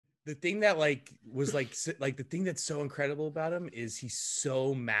the thing that was the thing that's so incredible about him is he's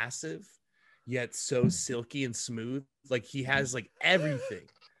so massive yet so silky and smooth. Like he has like everything.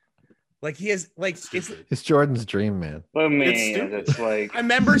 Like he has like it's Jordan's dream, man. But man, it's like I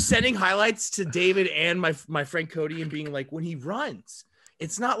remember sending highlights to David and my friend Cody and being like, when he runs,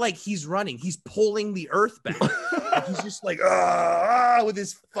 it's not like he's running, he's pulling the earth back. Like he's just like with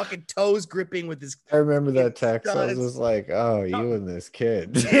his fucking toes gripping with his. I remember that text. I was just like, oh, you and this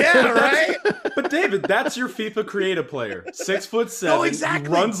kid. Yeah, right. But David, that's your FIFA creative player. 6'7". Oh, exactly.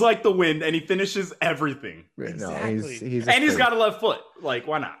 He runs like the wind and he finishes everything. Exactly. No, he's got a left foot. Like,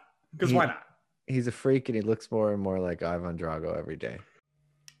 why not? Because why not? He's a freak, and he looks more and more like Ivan Drago every day.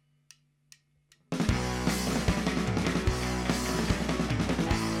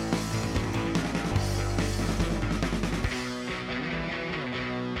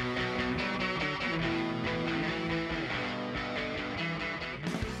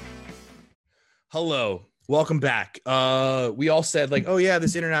 Hello, welcome back. We all said like, oh yeah,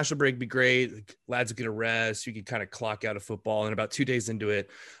 this international break would be great. Like, lads will get a rest. You can kind of clock out of football. And about 2 days into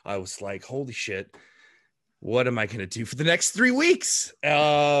it, I was like, holy shit, what am I going to do for the next 3 weeks?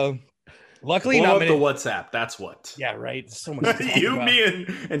 Luckily, blow not up the WhatsApp. That's what. Yeah, right. So much. Me,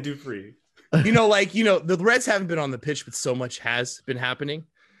 and Dupree. The Reds haven't been on the pitch, but so much has been happening.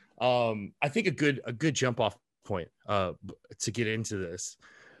 I think a good jump off point to get into this.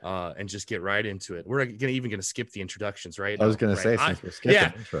 And just get right into it. We're gonna skip the introductions, right? I was gonna say, since we're skipping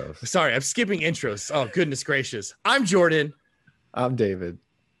intros. Sorry, I'm skipping intros. Oh, goodness gracious. I'm Jordan. I'm David.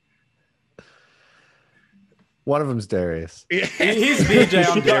 One of them's Darius. He's DJ.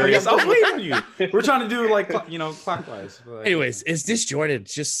 I'm Darius. I was waiting for you. We're trying to do clockwise. Anyways, it's disjointed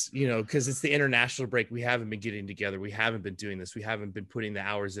just, because it's the international break. We haven't been getting together. We haven't been doing this. We haven't been putting the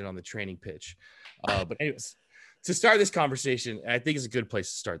hours in on the training pitch. But anyways, to start this conversation, I think it's a good place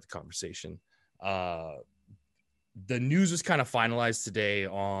to start the conversation. The news was kind of finalized today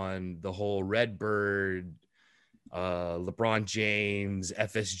on the whole Redbird, LeBron James,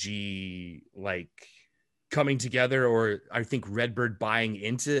 FSG, coming together, or I think Redbird buying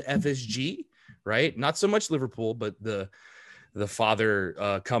into FSG, right? Not so much Liverpool, but the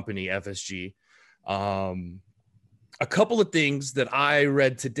father company, FSG. A couple of things that I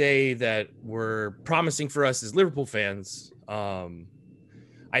read today that were promising for us as Liverpool fans.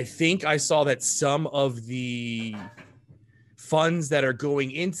 I think I saw that some of the funds that are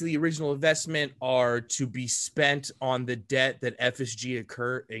going into the original investment are to be spent on the debt that FSG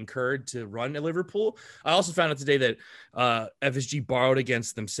incurred to run at Liverpool. I also found out today that FSG borrowed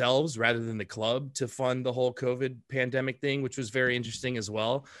against themselves rather than the club to fund the whole COVID pandemic thing, which was very interesting as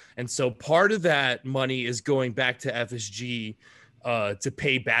well. And so part of that money is going back to FSG to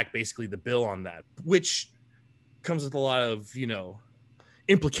pay back basically the bill on that, which comes with a lot of,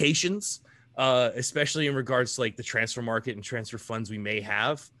 implications. Especially in regards to the transfer market and transfer funds we may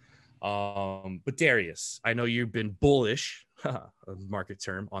have. But Darius, I know you've been bullish, a market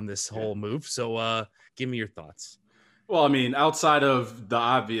term, on this whole move. So give me your thoughts. Well, I mean, outside of the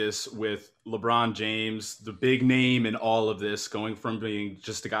obvious with LeBron James, the big name in all of this, going from being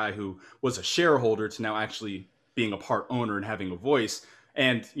just a guy who was a shareholder to now actually being a part owner and having a voice.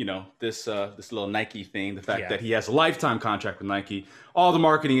 And, this little Nike thing, the fact that he has a lifetime contract with Nike, all the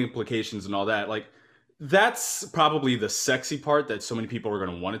marketing implications and all that, that's probably the sexy part that so many people are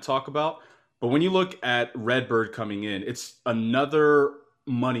going to want to talk about. But when you look at Redbird coming in, it's another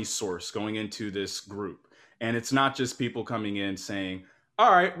money source going into this group. And it's not just people coming in saying,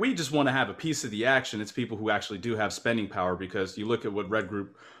 all right, we just want to have a piece of the action. It's people who actually do have spending power, because you look at what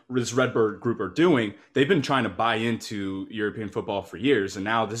this Redbird group are doing. They've been trying to buy into European football for years, and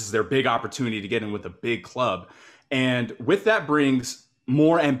now this is their big opportunity to get in with a big club. And with that brings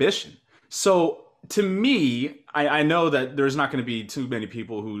more ambition. So to me, I know that there's not going to be too many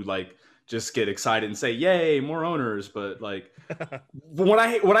people who just get excited and say, yay, more owners. But what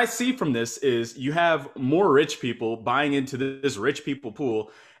I see from this is you have more rich people buying into this rich people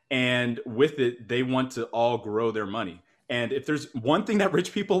pool. And with it, they want to all grow their money. And if there's one thing that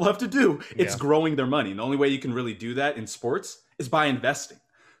rich people love to do, it's growing their money. And the only way you can really do that in sports is by investing.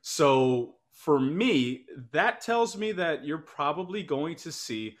 So for me, that tells me that you're probably going to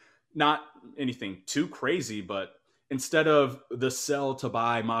see not anything too crazy, but instead of the sell to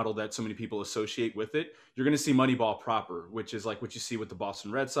buy model that so many people associate with it, you're going to see Moneyball proper, which is like what you see with the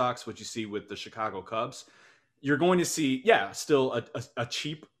Boston Red Sox, what you see with the Chicago Cubs. You're going to see, still a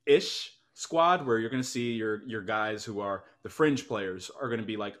cheap-ish squad where you're going to see your guys who are the fringe players are going to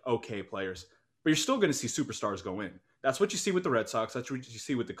be okay players, but you're still going to see superstars go in. That's what you see with the Red Sox. That's what you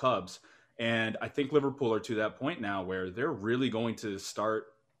see with the Cubs. And I think Liverpool are to that point now where they're really going to start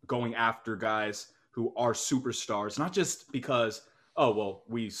going after guys who are superstars, not just because, oh, well,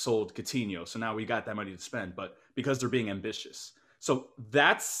 we sold Coutinho, so now we got that money to spend, but because they're being ambitious. So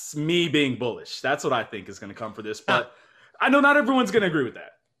that's me being bullish. That's what I think is going to come for this. But I know not everyone's going to agree with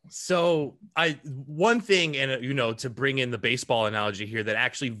that. So one thing, and to bring in the baseball analogy here that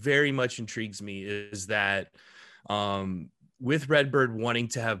actually very much intrigues me is that with Redbird wanting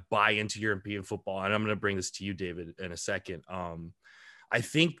to have buy into European football, and I'm going to bring this to you, David, in a second. I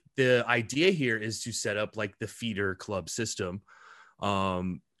think the idea here is to set up like the feeder club system,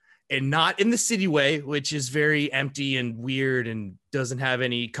 and not in the city way, which is very empty and weird and doesn't have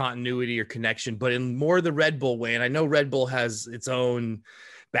any continuity or connection, but in more the Red Bull way. And I know Red Bull has its own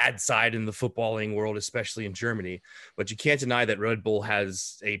bad side in the footballing world, especially in Germany, but you can't deny that Red Bull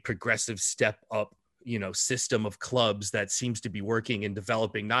has a progressive step up, system of clubs that seems to be working and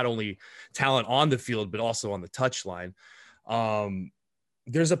developing not only talent on the field, but also on the touchline.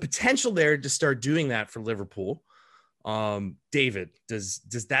 There's a potential there to start doing that for Liverpool. David, does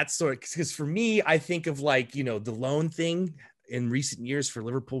that sort of, because for me, I think of like, the loan thing in recent years for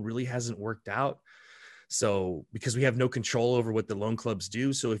Liverpool really hasn't worked out. So because we have no control over what the loan clubs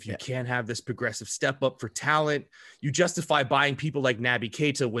do. So if you can't have this progressive step up for talent, you justify buying people like Naby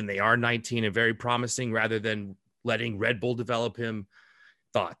Keita when they are 19 and very promising rather than letting Red Bull develop him.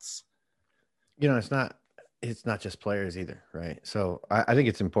 Thoughts? It's not just players either, right? So I think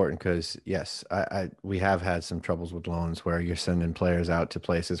it's important because yes, we have had some troubles with loans where you're sending players out to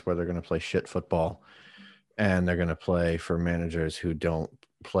places where they're going to play shit football and they're going to play for managers who don't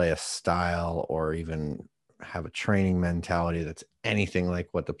play a style or even have a training mentality that's anything like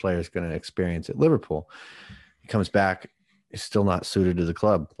what the player is going to experience at Liverpool. He comes back, is still not suited to the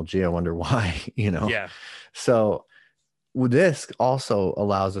club. Well, gee, I wonder why, Yeah. So this also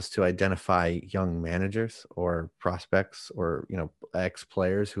allows us to identify young managers or prospects or,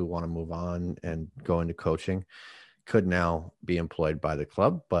 ex-players who want to move on and go into coaching could now be employed by the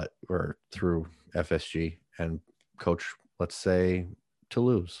club, or through FSG and coach, let's say,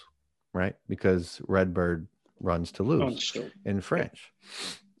 Toulouse, right? Because Redbird runs Toulouse in French.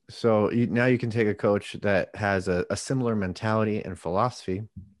 So now you can take a coach that has a similar mentality and philosophy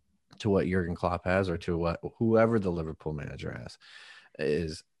to what Jurgen Klopp has, or to what whoever the Liverpool manager has,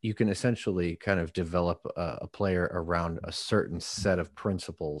 is you can essentially kind of develop a player around a certain set of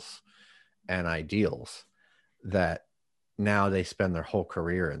principles and ideals that now they spend their whole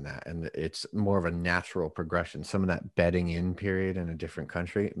career in that. And it's more of a natural progression. Some of that bedding in period in a different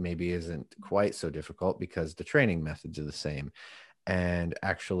country maybe isn't quite so difficult because the training methods are the same. And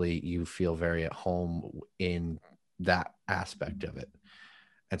actually you feel very at home in that aspect of it.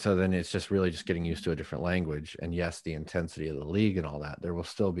 And so then it's just really just getting used to a different language. And yes, the intensity of the league and all that, there will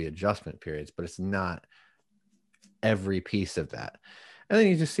still be adjustment periods, but it's not every piece of that. And then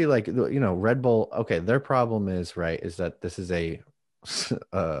you just see like, Red Bull, okay, their problem is that this is a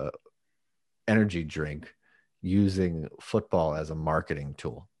energy drink using football as a marketing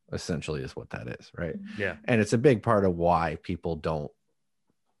tool, essentially is what that is, right? Yeah. And it's a big part of why people don't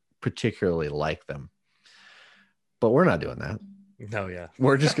particularly like them. But we're not doing that. No, yeah.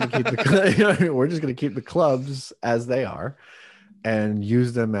 We're just going to keep the clubs as they are and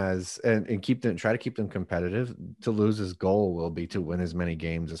use them as and try to keep them competitive. Toulouse's goal will be to win as many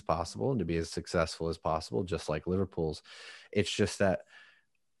games as possible and to be as successful as possible, just like Liverpool's. It's just that,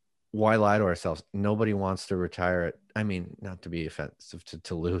 why lie to ourselves? Nobody wants to retire not to be offensive to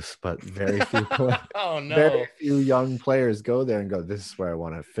Toulouse, but very few very few young players go there and go, this is where I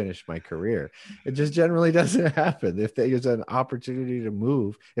want to finish my career. It just generally doesn't happen. If there's an opportunity to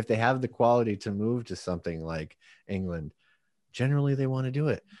move, if they have the quality to move to something like England, generally they want to do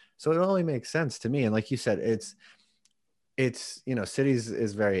it. So it only makes sense to me. And like you said, it's cities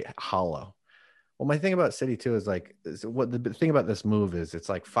is very hollow. Well, my thing about City too is what the thing about this move is, it's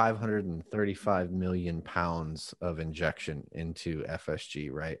like 535 million pounds of injection into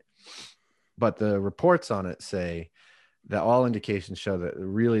FSG, right? But the reports on it say that all indications show that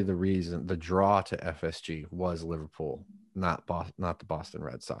really the draw to FSG was Liverpool, not the Boston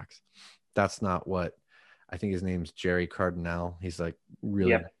Red Sox. That's not what I think his name's Jerry Cardinal. He's like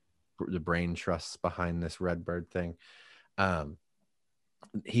really the brain trusts behind this Redbird thing.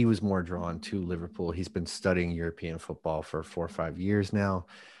 He was more drawn to Liverpool. He's been studying European football for 4 or 5 years now,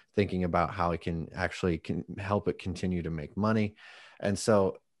 thinking about how he can help it continue to make money. And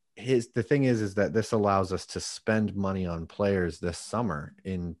so the thing is that this allows us to spend money on players this summer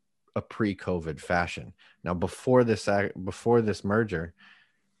in a pre-COVID fashion. Now, before this merger,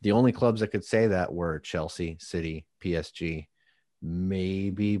 the only clubs that could say that were Chelsea, City, PSG,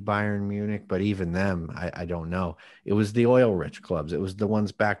 maybe Bayern Munich, but even them, I don't know. It was the oil-rich clubs. It was the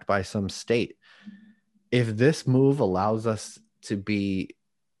ones backed by some state. If this move allows us to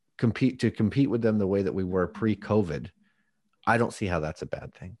compete with them the way that we were pre-COVID, I don't see how that's a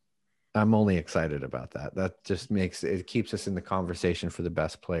bad thing. I'm only excited about that. That just it keeps us in the conversation for the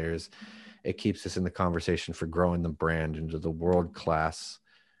best players. It keeps us in the conversation for growing the brand into the world-class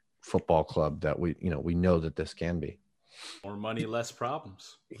football club that we know that this can be. More money, less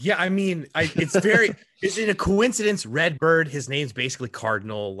problems. Yeah, I mean, is it a coincidence? Redbird, his name's basically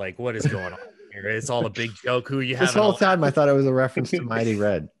Cardinal. Like, what is going on here? It's all a big joke. Who you have? This whole time, I thought it was a reference to Mighty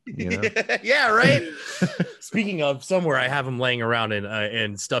Red. You know? Yeah, right. Speaking of, somewhere I have them laying around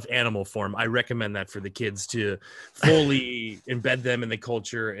in stuffed animal form. I recommend that for the kids to fully embed them in the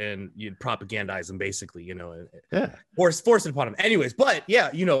culture and you propagandize them, basically. Yeah. Force it upon them. Anyways, but yeah,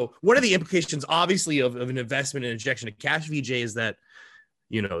 one of the implications, obviously, of an investment and injection of cash, VJ, is that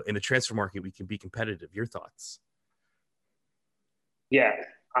in the transfer market we can be competitive. Your thoughts? Yeah.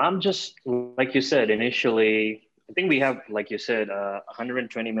 I'm just, like you said, initially, I think we have, like you said,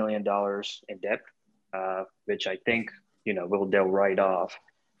 $120 million in debt, which I think, they'll write off.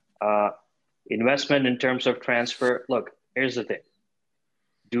 Investment in terms of transfer. Look, here's the thing.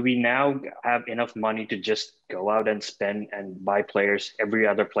 Do we now have enough money to just go out and spend and buy players, every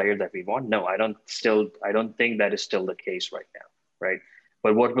other player that we want? No, I don't think that is still the case right now, right?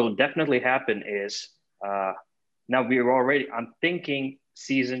 But what will definitely happen is, now I'm thinking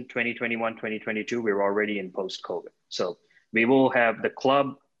season 2021-2022, we're already in post-COVID. So we will have, the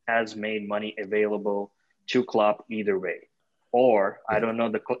club has made money available to Klopp either way. Or I don't know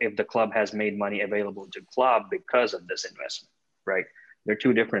if the club has made money available to Klopp because of this investment, right? They're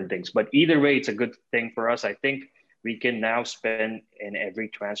two different things. But either way, it's a good thing for us. I think we can now spend in every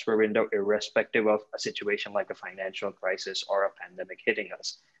transfer window, irrespective of a situation like a financial crisis or a pandemic hitting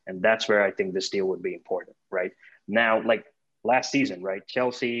us. And that's where I think this deal would be important, right? Now, like last season, right?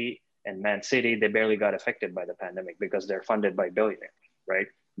 Chelsea and Man City, they barely got affected by the pandemic because they're funded by billionaires, right?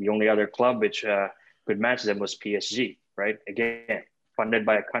 The only other club which could match them was PSG, right? Again, funded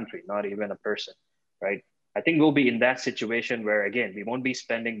by a country, not even a person, right? I think we'll be in that situation where, again, we won't be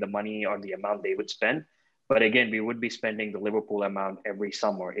spending the money or the amount they would spend. But again, we would be spending the Liverpool amount every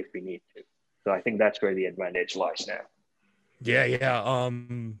summer if we need to. So I think that's where the advantage lies now. Yeah.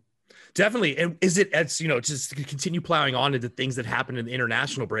 Definitely. And is it, as just to continue plowing on into things that happened in the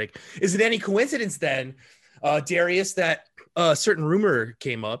international break, is it any coincidence then, Darius, that a certain rumor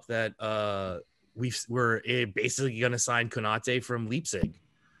came up that we're basically going to sign Konate from Leipzig?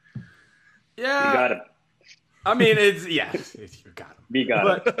 Yeah. You got him. I mean, you got him. We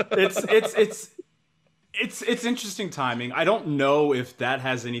got him. It's interesting timing. I don't know if that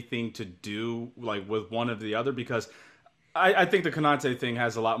has anything to do like with one or the other, because I think the Konate thing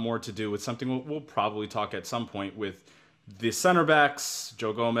has a lot more to do with something we'll probably talk at some point with the center backs,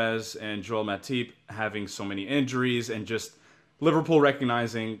 Joe Gomez and Joel Matip, having so many injuries, and just Liverpool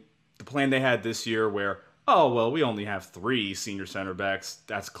recognizing the plan they had this year where, oh, well, we only have 3 senior center backs.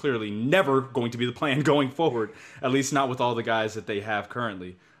 That's clearly never going to be the plan going forward, at least not with all the guys that they have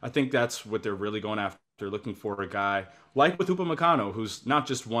currently. I think that's what they're really going after. They're looking for a guy like with Upamecano, who's not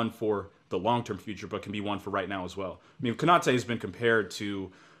just one for the long-term future, but can be one for right now as well. I mean, Konate has been compared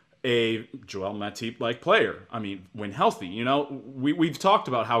to a Joel Matip-like player. I mean, when healthy, we've talked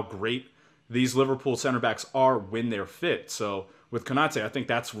about how great these Liverpool center backs are when they're fit. So with Konate, I think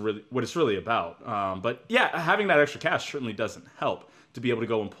that's really what it's really about. But yeah, having that extra cash certainly doesn't help to be able to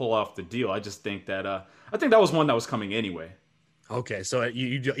go and pull off the deal. I just think that I think that was one that was coming anyway. Okay, so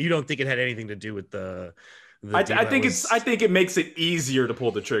you don't think it had anything to do with the I think it makes it easier to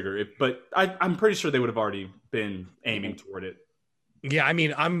pull the trigger, but I'm pretty sure they would have already been aiming toward it. Yeah, I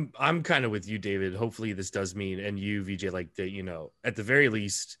mean, I'm kind of with you, David. Hopefully this does mean, and you, VJ, like that, at the very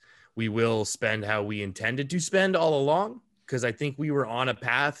least, we will spend how we intended to spend all along, because I think we were on a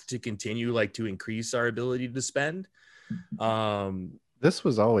path to continue to increase our ability to spend. This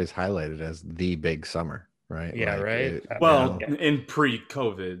was always highlighted as the big summer. Right. Yeah. Right. In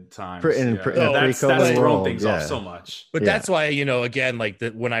pre-COVID times, that's thrown things off so much. But that's why, again,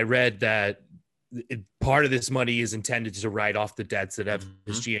 when I read that part of this money is intended to write off the debts that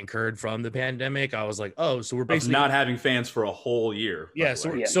FSG incurred from the pandemic, I was like, oh, so we're basically not having fans for a whole year. Yeah.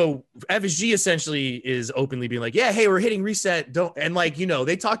 So FSG essentially is openly being like, yeah, hey, we're hitting reset.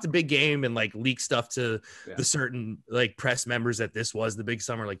 They talked a big game and leak stuff to the certain press members that this was the big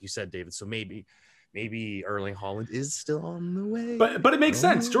summer, like you said, David. So maybe Erling Haaland is still on the way. But it makes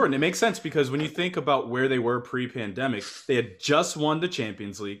sense, Jordan. It makes sense because when you think about where they were pre-pandemic, they had just won the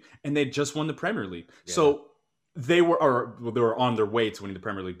Champions League and they had just won the Premier League. Yeah. So they were on their way to winning the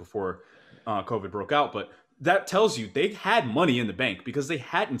Premier League before COVID broke out. But that tells you they had money in the bank because they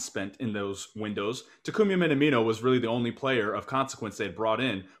hadn't spent in those windows. Takumi Minamino was really the only player of consequence they had brought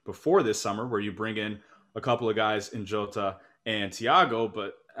in before this summer, where you bring in a couple of guys in Jota and Thiago.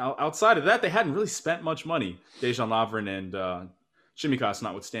 But outside of that, they hadn't really spent much money. Dejan Lovren and Shimikas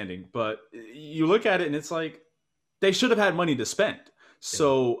notwithstanding. But you look at it and it's like they should have had money to spend.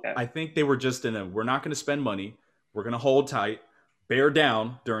 So I think they were just we're not going to spend money. We're going to hold tight, bear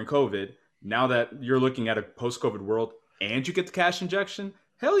down during COVID. Now that you're looking at a post-COVID world and you get the cash injection,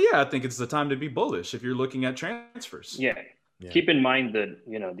 hell yeah, I think it's the time to be bullish if you're looking at transfers. Yeah. Keep in mind that,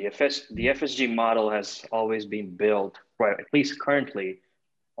 the FSG model has always been built, right, at least currently,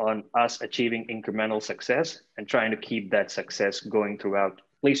 on us achieving incremental success and trying to keep that success going throughout,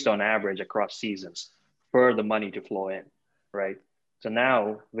 at least on average across seasons, for the money to flow in, right? So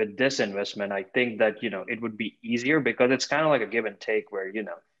now with this investment, I think that, it would be easier because it's kind of like a give and take where,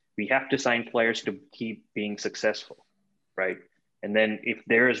 we have to sign players to keep being successful, right? And then if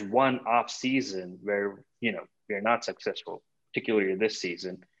there is one off season where, we're not successful, particularly this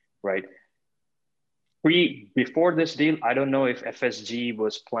season, right? Before this deal, I don't know if FSG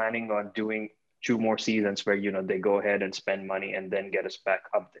was planning on doing 2 more seasons where, they go ahead and spend money and then get us back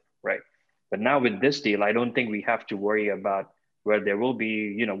up there, right? But now with this deal, I don't think we have to worry about where there will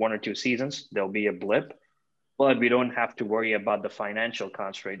be, 1 or 2 seasons, there'll be a blip, but we don't have to worry about the financial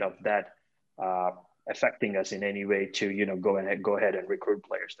constraint of that affecting us in any way to, go ahead and recruit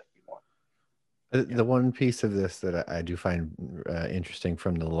players that we want. The one piece of this that I do find interesting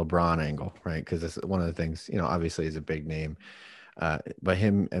from the LeBron angle, right? Because it's one of the things, obviously he's a big name, but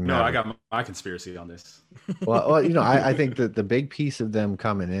him and no, I got my conspiracy on this. Well, I think that the big piece of them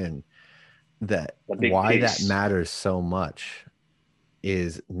coming in, that matters so much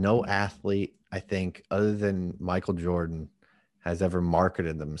is no athlete, I think, other than Michael Jordan, has ever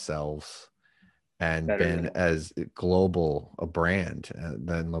marketed themselves and been as global a brand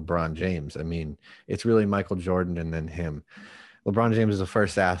than LeBron James. I mean, it's really Michael Jordan and then him. LeBron James is the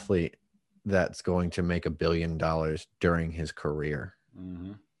first athlete that's going to make $1 billion during his career.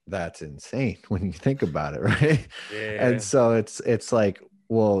 Mm-hmm. That's insane when you think about it, right? Yeah. And so it's like,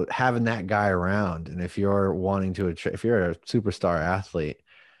 well, having that guy around, and if you're wanting to, if you're a superstar athlete,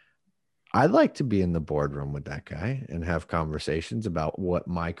 I'd like to be in the boardroom with that guy and have conversations about what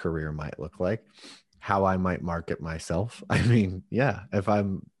my career might look like, how I might market myself. I mean, yeah, if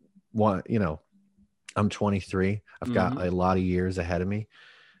I'm 23, I've got a lot of years ahead of me,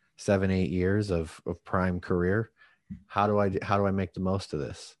 7-8 years of prime career. How do I make the most of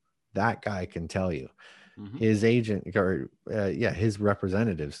this? That guy can tell you. His agent or his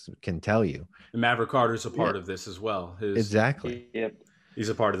representatives can tell you. And Maverick Carter's a part of this as well. Exactly. Yep. He's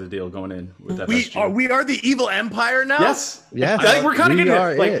a part of the deal going in with FSG. We are the evil empire now. Yes. Yeah. We're kind of getting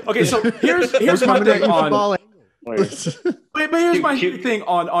it. Like, okay, so here's my thing on. But here's my thing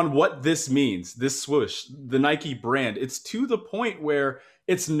on what this means. This swoosh, the Nike brand. It's to the point where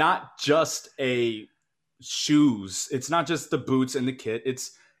it's not just a shoes. It's not just the boots and the kit.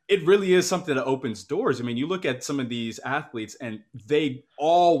 It really is something that opens doors. I mean, you look at some of these athletes and they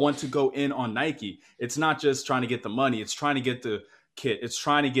all want to go in on Nike. It's not just trying to get the money. It's trying to get the kit. It's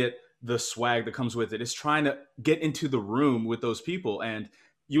trying to get the swag that comes with it. It's trying to get into the room with those people. And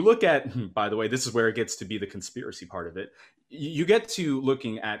you look at, by the way, this is where it gets to be the conspiracy part of it. You get to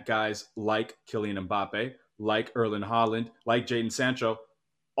looking at guys like Kylian Mbappe, like Erling Haaland, like Jadon Sancho,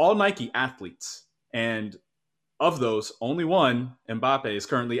 all Nike athletes. And of those, only one, Mbappe, is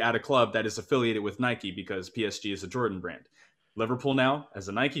currently at a club that is affiliated with Nike because PSG is a Jordan brand. Liverpool now, as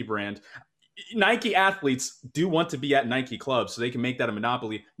a Nike brand, Nike athletes do want to be at Nike clubs so they can make that a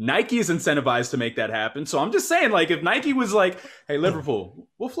monopoly. Nike is incentivized to make that happen. So I'm just saying, like, if Nike was like, hey, Liverpool,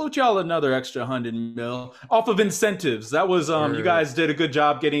 we'll float y'all another extra 100 mil off of incentives. That was, you guys did a good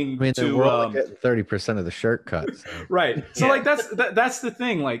job getting to... We're only getting 30% of the shirt cuts. Right. So, like, that's the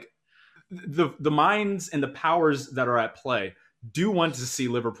thing. Like, the minds and the powers that are at play do want to see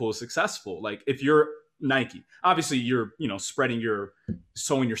Liverpool successful. Like, if you're Nike, obviously you're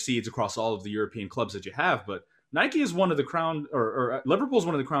sowing your seeds across all of the European clubs that you have, but Nike is one of the crown or Liverpool is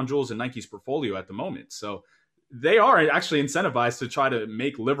one of the crown jewels in Nike's portfolio at the moment. So they are actually incentivized to try to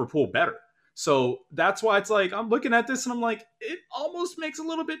make Liverpool better. So that's why it's like I'm looking at this and I'm like, it almost makes a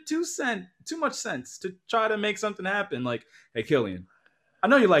little bit too much sense to try to make something happen. Like, hey, Kylian, I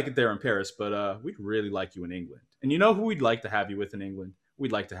know you like it there in Paris, but we'd really like you in England. And you know who we'd like to have you with in England?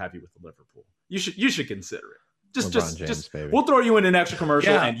 We'd like to have you with Liverpool. You should consider it. LeBron James, baby. We'll throw you in an extra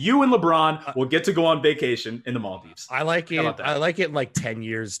commercial, Yeah. and you and LeBron will get to go on vacation in the Maldives. I like How it. about that? I like it in like 10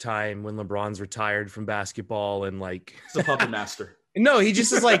 years time when LeBron's retired from basketball and like It's a puppet master. no, he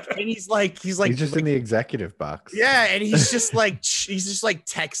just is like, and he's He's in the executive box. yeah, and he's just like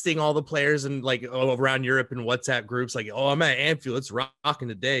texting all the players and like around Europe in WhatsApp groups like, oh, I'm at Anfield, it's rocking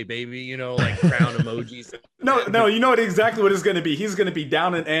today, baby, you know, like crown emojis. No, you know exactly what it's going to be. He's going to be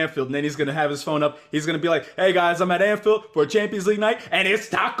down in Anfield, and then he's going to have his phone up. He's going to be like, hey, guys, I'm at Anfield for a Champions League night, and it's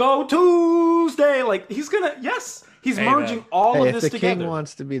Taco Tuesday. Like, he's merging all Hey, of if this the together. king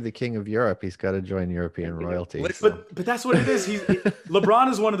wants to be the king of Europe, he's got to join European royalty. But that's what it is.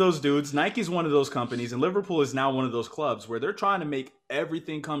 LeBron is one of those dudes. Nike's one of those companies, and Liverpool is now one of those clubs where they're trying to make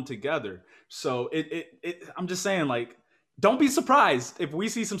everything come together. So I'm just saying, like, don't be surprised if we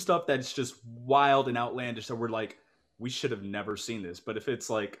see some stuff that's just wild and outlandish that we're like, we should have never seen this. But if it's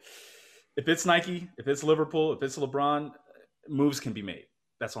Nike, if it's Liverpool, if it's LeBron, moves can be made.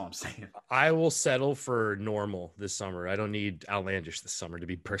 That's all I'm saying. I will settle for normal this summer. I don't need outlandish this summer, to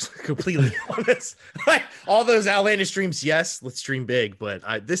be completely honest. Like all those outlandish dreams, yes, let's dream big.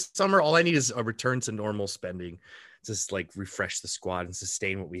 But this summer, all I need is a return to normal spending, just like refresh the squad and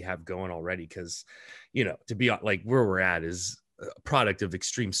sustain what we have going already. Because, you know, to be like where we're at is a product of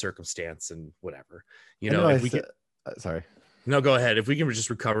extreme circumstance and whatever. You know, if we can, sorry. No, go ahead. If we can just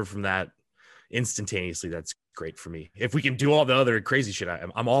recover from that instantaneously, that's great for me. If we can do all the other crazy shit,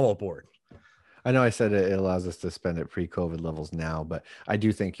 I'm all aboard. I know I said it allows us to spend at pre-COVID levels now, but I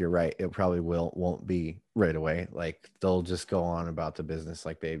do think you're right. It probably won't be right away. Like they'll just go on about the business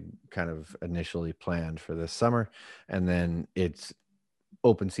like they kind of initially planned for this summer, and then it's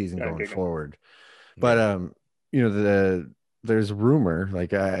open season going forward. But you know, there's rumor,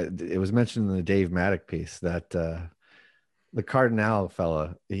 like it was mentioned in the Dave Maddock piece that the Cardinal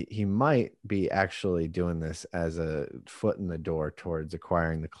fella, he might be actually doing this as a foot in the door towards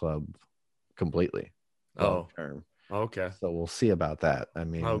acquiring the club completely long term. Okay. So we'll see about that. I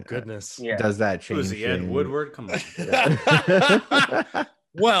mean, oh goodness. Does that change? Who's he, Ed Woodward? Come on.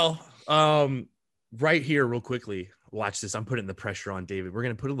 Well, right here, real quickly, watch this. I'm putting the pressure on David. We're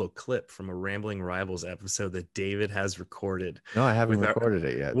going to put a little clip from a Rambling Rivals episode that David has recorded. No, I haven't recorded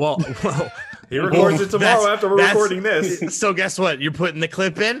it yet. Well, he records it tomorrow after we're recording this. So guess what? You're putting the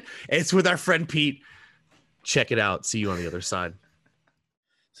clip in. It's with our friend Pete. Check it out. See you on the other side.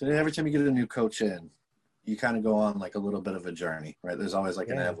 So every time you get a new coach in, you kind of go on like a little bit of a journey, right? There's always like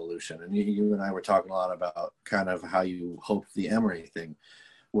an evolution. And you and I were talking a lot about kind of how you hoped the Emery thing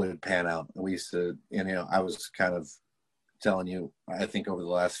would pan out. And we used to, and, you know, I was kind of telling you, I think over the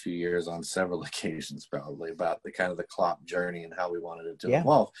last few years on several occasions probably about the kind of the Klopp journey and how we wanted it to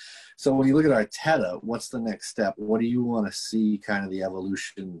evolve. So when you look at Arteta, what's the next step? What do you want to see kind of the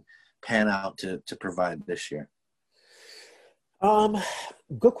evolution pan out to provide this year?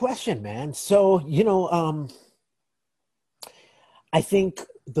 Good question, man. So, you know, I think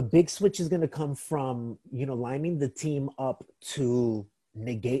the big switch is going to come from, you know, lining the team up to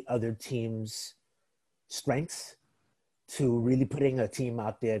negate other teams' strengths, to really putting a team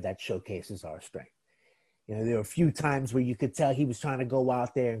out there that showcases our strength. You know, there were a few times where you could tell he was trying to go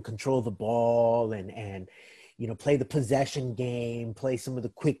out there and control the ball and you know, play the possession game, play some of the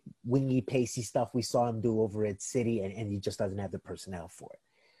quick, wingy, pacey stuff we saw him do over at City, and he just doesn't have the personnel for it.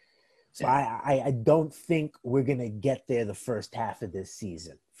 So I don't think we're going to get there the first half of this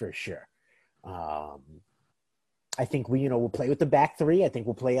season, for sure. I think we'll play with the back three. I think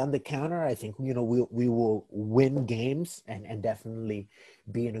we'll play on the counter. I think, you know, we will win games and definitely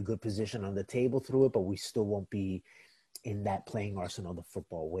be in a good position on the table through it, but we still won't be in that playing Arsenal the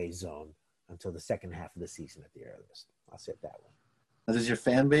football way zone until the second half of the season at the earliest. I'll say it that way. Now, does your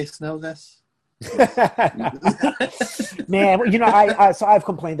fan base know this? Man, you know, so I've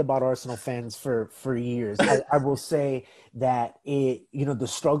complained about Arsenal fans for years. I will say that you know, the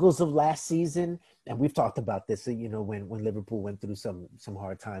struggles of last season, and we've talked about this, you know, when Liverpool went through some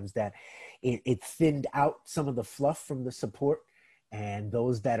hard times, that it thinned out some of the fluff from the support, and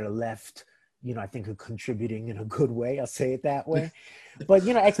those that are left, you know, I think are contributing in a good way. I'll say it that way. But,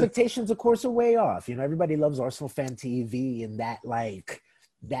 you know, expectations, of course, are way off. You know, everybody loves Arsenal Fan TV and that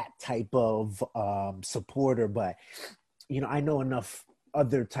type of supporter. But, you know, I know enough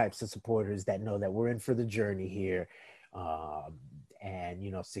other types of supporters that know that we're in for the journey here. And,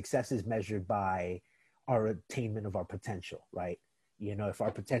 you know, success is measured by our attainment of our potential, right? You know, if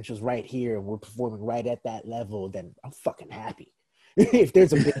our potential's right here and we're performing right at that level, then I'm fucking happy. If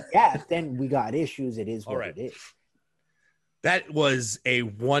there's a big gap, then we got issues. It is what it is. That was a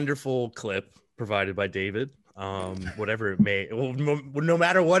wonderful clip provided by David. whatever it may, well, no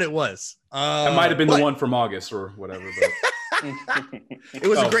matter what it was. That might have been the one from August or whatever. But it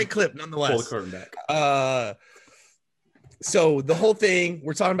was a great clip nonetheless. Pull the curtain back. So the whole thing,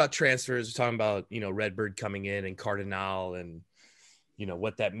 we're talking about transfers. We're talking about, Redbird coming in and Cardinal and,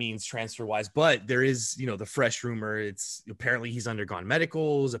 what that means transfer wise. But there is, the fresh rumor. It's apparently he's undergone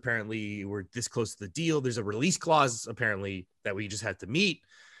medicals. Apparently we're this close to the deal. There's a release clause apparently that we just had to meet.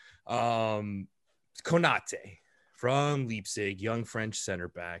 Konate from Leipzig, young French center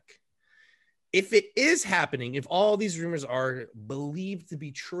back. If it is happening, if all these rumors are believed to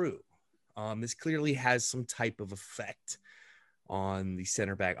be true, this clearly has some type of effect on the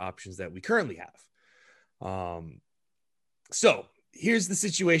center back options that we currently have. So here's the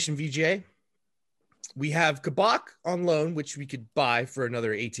situation, VJ. We have Kabak on loan, which we could buy for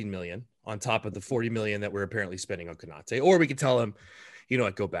another 18 million on top of the 40 million that we're apparently spending on Konate, or we could tell him,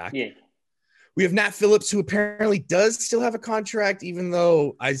 go back. Yeah. We have Nat Phillips, who apparently does still have a contract, even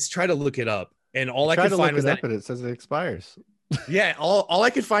though I tried to look it up, and all I could find was that it says it expires. Yeah, all I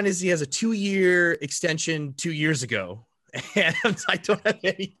could find is he has a 2-year extension 2 years ago, and I don't have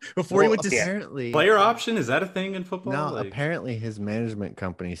any before he went to apparently player option. Is that a thing in football? No, apparently his management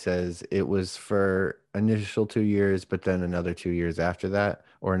company says it was for initial 2 years, but then another 2 years after that,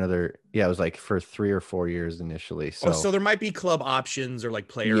 or another. Yeah, it was like for 3 or 4 years initially. So there might be club options or like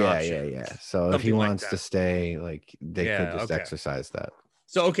player options. Yeah. So if he wants to stay, like they could just exercise that.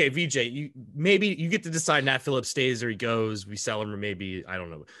 So, okay, VJ, you get to decide Nat Phillips stays or he goes, we sell him, or maybe, I don't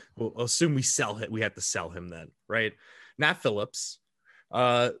know. We'll assume we sell him. We have to sell him then, right? Nat Phillips,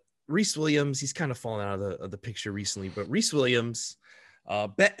 Reese Williams, he's kind of fallen out of the picture recently, but Reese Williams,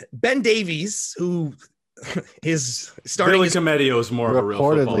 Ben Davies, who is starting. Billy Comedio is more of a real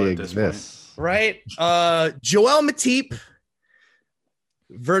footballer at this point. Right? Joel Matip,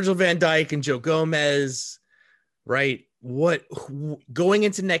 Virgil van Dijk, and Joe Gomez, right? What going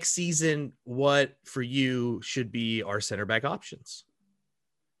into next season, what for you should be our center back options?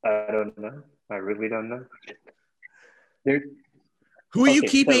 I don't know. I really don't know. Who are you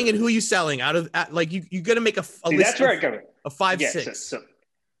keeping and who are you selling out of? Like you got to make a list. That's where I come. A 5-6. So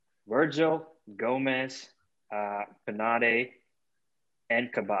Virgil, Gomez, Konate,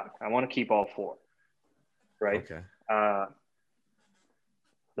 and Kabak. I want to keep all four. Right. Okay.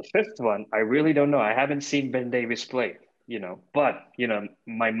 The fifth one, I really don't know. I haven't seen Ben Davies play. But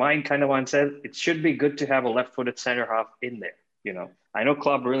my mind kind of wants said it should be good to have a left-footed center half in there. I know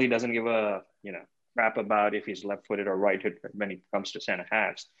Klopp really doesn't give a crap about if he's left-footed or right-footed when it comes to center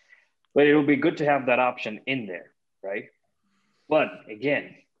halves, but it will be good to have that option in there, right? But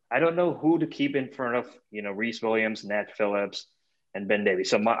again, I don't know who to keep in front of Reese Williams, Nat Phillips, and Ben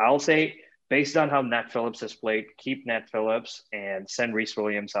Davies. So I'll say based on how Nat Phillips has played, keep Nat Phillips and send Reese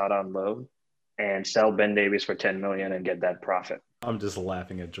Williams out on loan. And sell Ben Davies for 10 million and get that profit. I'm just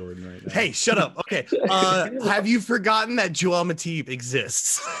laughing at Jordan right now. Hey, shut up. Okay. Have you forgotten that Joel Matip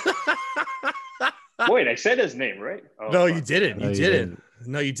exists? Wait, I said his name, right? Oh, no, you didn't. You didn't.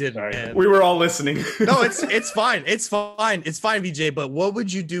 No, you didn't. Sorry. We were all listening. No, it's fine. It's fine. It's fine, VJ. But what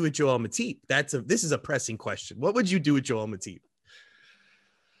would you do with Joel Matip? This is a pressing question. What would you do with Joel Matip?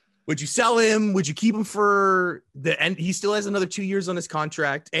 Would you sell him? Would you keep him for the end? He still has another 2 years on his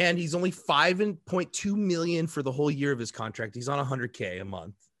contract, and he's only $5.2 million for the whole year of his contract. He's on $100K a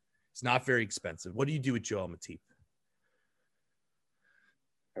month. It's not very expensive. What do you do with Joel Matip?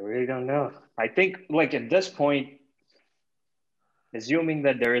 I really don't know. I think, at this point, assuming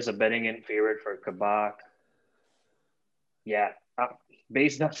that there is a betting in favor for Kabak,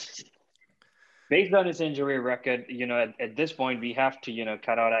 based on his injury record, at this point, we have to,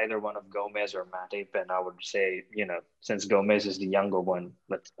 cut out either one of Gomez or Matip. And I would say, since Gomez is the younger one,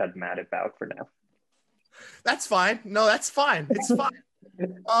 let's cut Matip out for now. That's fine. No, that's fine. It's fine.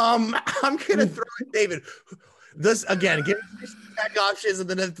 I'm going to throw it, David. This again, give us back options, and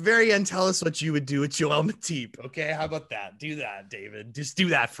then at the very end, tell us what you would do with Joel Matip. Okay, how about that? Do that, David. Just do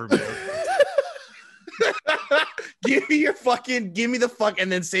that for me. give me the fuck, and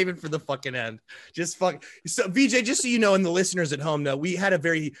then save it for the fucking end. Just fuck. So, VJ, just so you know, and the listeners at home know, we had a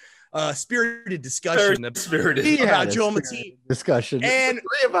very spirited discussion about Joel Matip discussion, and the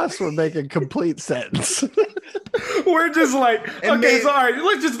three of us were making complete sense. We're just like, okay, sorry,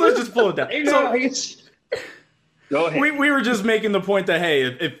 let's just pull it down. Go ahead. We were just making the point that, hey,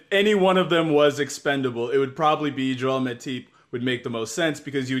 if any one of them was expendable, it would probably be Joel Matip would make the most sense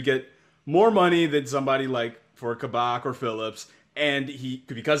because you would get more money than somebody like for Kabak or Phillips, and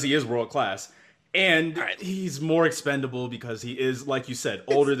because he is world class, and he's more expendable because he is, like you said,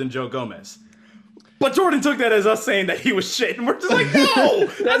 older than Joe Gomez. But Jordan took that as us saying that he was shit, and we're just like, no,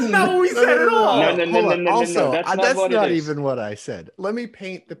 that's not what we said at all. No. Also, That's not what it is. even what I said. Let me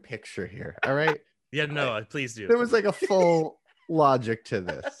paint the picture here. All right. Yeah, no, please do. There was like a full logic to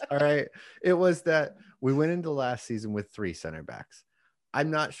this. All right. It was that we went into last season with 3 center backs. I'm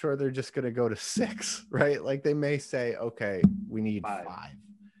not sure they're just going to go to 6, right? Like they may say, okay, we need 5.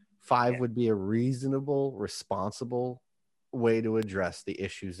 5 would be a reasonable, responsible way to address the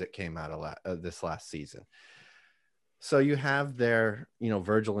issues that came out of this last season. So you have there,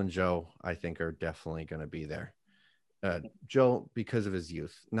 Virgil and Joe, I think, are definitely going to be there. Joe, because of his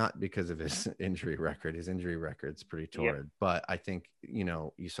youth, not because of his injury record. His injury record's pretty torrid. But I think,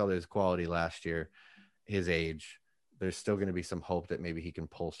 you saw his quality last year, his age. There's still going to be some hope that maybe he can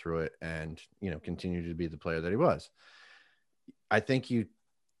pull through it and, continue to be the player that he was. I think you're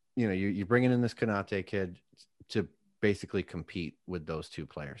bringing in this Konate kid to basically compete with those 2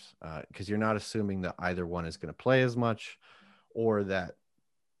 players because you're not assuming that either one is going to play as much or that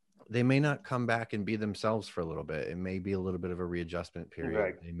they may not come back and be themselves for a little bit. It may be a little bit of a readjustment period.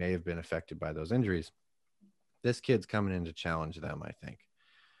 Right. They may have been affected by those injuries. This kid's coming in to challenge them, I think.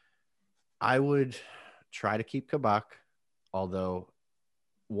 I would try to keep Kabak, although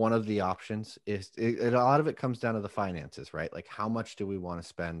one of the options is a lot of it comes down to the finances, right? Like how much do we want to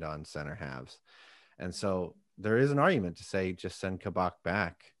spend on center halves? And so there is an argument to say just send Kabak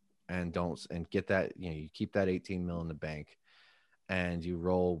back and get that, you keep that 18 mil in the bank and you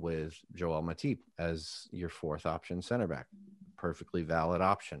roll with Joel Matip as your 4th option center back. Perfectly valid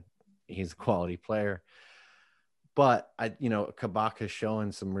option. He's a quality player. But Kabak has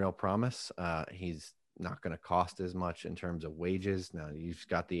shown some real promise. He's not going to cost as much in terms of wages. Now you've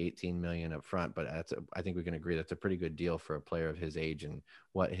got the 18 million up front, but I think we can agree that's a pretty good deal for a player of his age and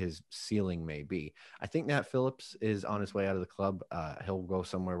what his ceiling may be. I think Nat Phillips is on his way out of the club. He'll go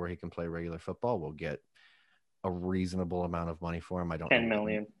somewhere where he can play regular football. We'll get a reasonable amount of money for him. I don't 10 know,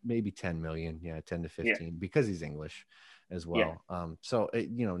 million, maybe 10 million. Yeah. 10 to 15 because he's English as well.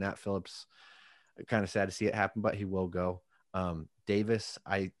 Yeah. Nat Phillips, kind of sad to see it happen, but he will go. Davis,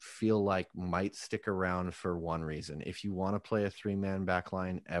 I feel like might stick around for one reason. If you want to play a 3-man back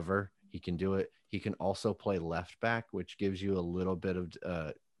line ever, he can do it. He can also play left back, which gives you a little bit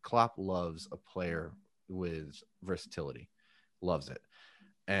of Klopp loves a player with versatility, loves it.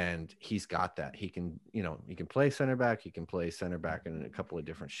 And he's got that. He can play center back. He can play center back in a couple of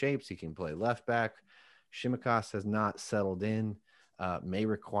different shapes. He can play left back. Shimikas has not settled in. May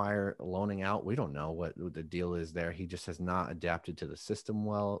require loaning out. We don't know what the deal is there. He just has not adapted to the system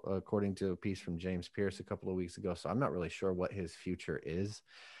well, according to a piece from James Pierce a couple of weeks ago. So I'm not really sure what his future is.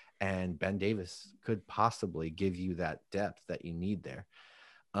 And Ben Davis could possibly give you that depth that you need there.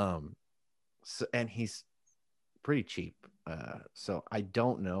 And he's pretty cheap. So I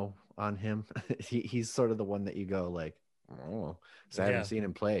don't know on him. He's sort of the one that you go like, oh, so I haven't seen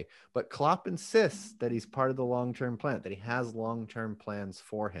him play. But Klopp insists that he's part of the long-term plan, that he has long-term plans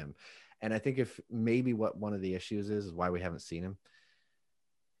for him. And I think if maybe what one of the issues is why we haven't seen him.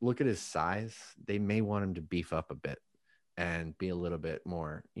 Look at his size. They may want him to beef up a bit and be a little bit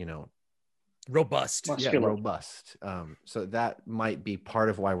more, robust. Yeah, robust. So that might be part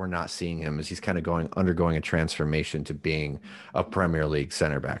of why we're not seeing him, is he's kind of undergoing a transformation to being a Premier League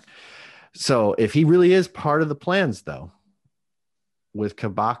center back. So if he really is part of the plans, though, with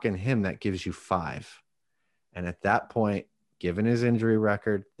Kabak and him, that gives you 5. And at that point, given his injury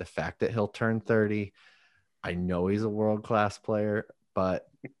record, the fact that he'll turn 30, I know he's a world-class player, but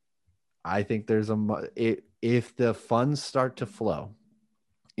I think if the funds start to flow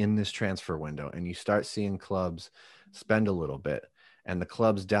in this transfer window and you start seeing clubs spend a little bit and the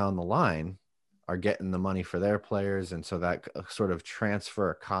clubs down the line are getting the money for their players, and so that sort of transfer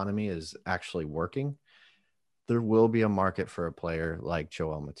economy is actually working, there will be a market for a player like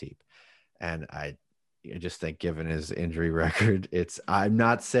Joel Matip. And I just think, given his injury record, I'm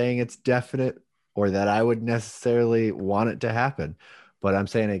not saying it's definite or that I would necessarily want it to happen, but I'm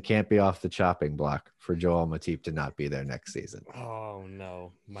saying it can't be off the chopping block for Joel Matip to not be there next season. Oh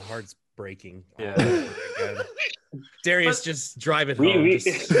no, my heart's breaking. Yeah. Darius, just drive it home.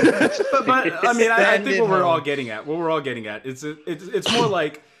 But I mean, I think what we're all getting at, it's more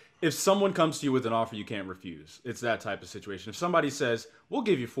like if someone comes to you with an offer you can't refuse. It's that type of situation. If somebody says, we'll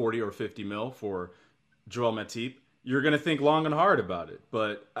give you 40 or 50 mil for Joel Matip, you're going to think long and hard about it.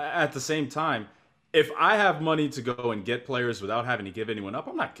 But at the same time, if I have money to go and get players without having to give anyone up,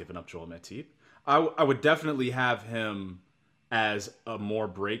 I'm not giving up Joel Matip. I would definitely have him as a more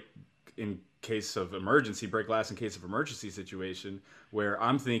break in case of emergency, break glass in case of emergency situation, where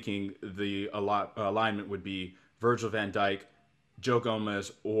I'm thinking the alignment would be Virgil van Dijk, Joe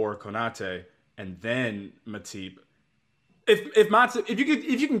Gomez, or Konate, and then Matip.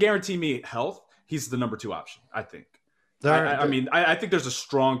 If you can guarantee me health, he's the number 2 option. I think. I think there's a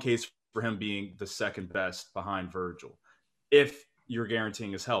strong case for him being the second best behind Virgil. If you're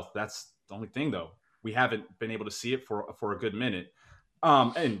guaranteeing his health, that's the only thing though. We haven't been able to see it for a good minute.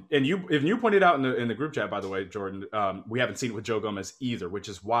 And you pointed out in the group chat, by the way, Jordan, we haven't seen it with Joe Gomez either, which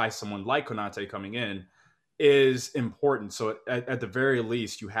is why someone like Konate coming in is important. So at the very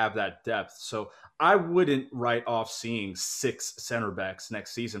least, you have that depth. So I wouldn't write off seeing 6 center backs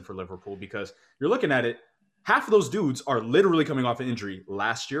next season for Liverpool, because you're looking at it, half of those dudes are literally coming off an injury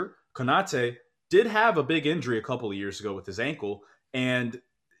last year. Konate did have a big injury a couple of years ago with his ankle, and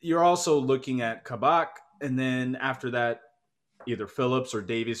you're also looking at Kabak, and then after that, either Phillips or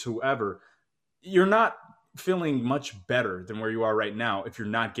Davies, whoever. You're not feeling much better than where you are right now if you're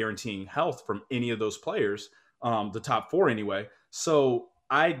not guaranteeing health from any of those players, the top 4 anyway. So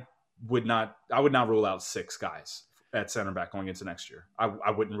I would not rule out 6 guys at center back going into next year.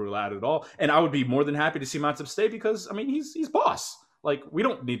 I wouldn't rule out at all, and I would be more than happy to see Matip stay, because I mean he's boss. Like, we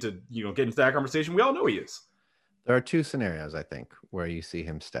don't need to get into that conversation. We all know he is. There are 2 scenarios, I think, where you see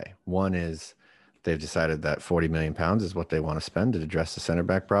him stay. One is they've decided that 40 million pounds is what they want to spend to address the center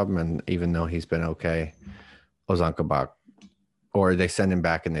back problem. And even though he's been okay, Ozan Kabak, or they send him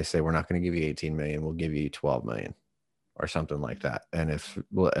back and they say, we're not going to give you 18 million. We'll give you 12 million or something like that. And if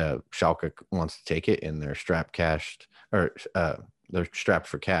Schalke wants to take it and they're strapped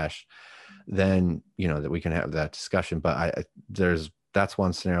for cash, then, that we can have that discussion. But that's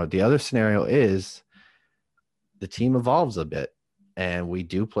one scenario. The other scenario is the team evolves a bit, and we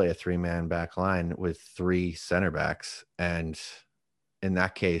do play a 3-man back line with 3 center backs. And in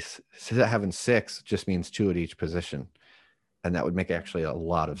that case, having 6 just means 2 at each position. And that would make actually a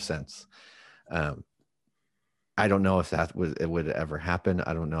lot of sense. I don't know if it would ever happen.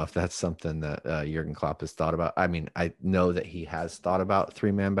 I don't know if that's something that Jurgen Klopp has thought about. I mean, I know that he has thought about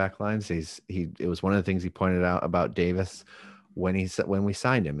 3-man back lines. It was one of the things he pointed out about Davis when we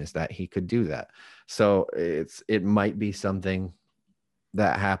signed him, is that he could do that. So it might be something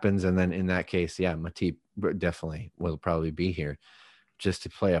that happens. And then in that case, yeah, Matip definitely will probably be here just to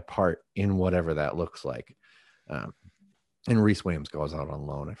play a part in whatever that looks like. And Reece Williams goes out on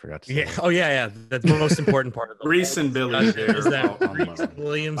loan. I forgot to say. Yeah. That. Oh, yeah. That's the most important part of the Reece and Billy is that Reece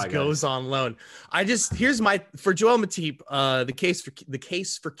Williams goes on loan. For Joel Matip, the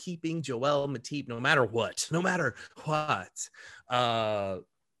case for keeping Joel Matip, no matter what.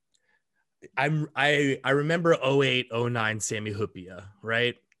 I remember 08-09 Sami Hyypiä,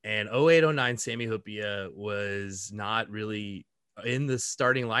 right? And 08-09 Sami Hyypiä was not really in the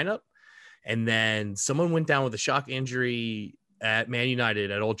starting lineup. And then someone went down with a shock injury at Man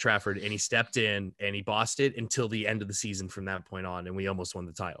United at Old Trafford, and he stepped in and he bossed it until the end of the season from that point on. And we almost won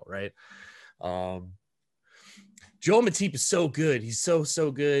the title, right? Joel Matip is so good. He's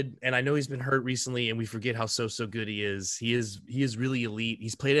so good. And I know he's been hurt recently, and we forget how so good he is. He is really elite.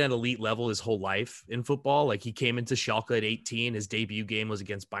 He's played at an elite level his whole life in football. Like, he came into Schalke at 18. His debut game was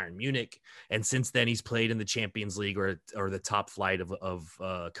against Bayern Munich. And since then he's played in the Champions League or the top flight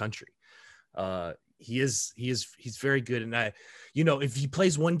of country. He's very good. And if he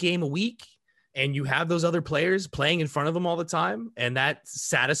plays one game a week and you have those other players playing in front of him all the time, and that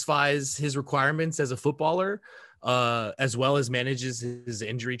satisfies his requirements as a footballer, as well as manages his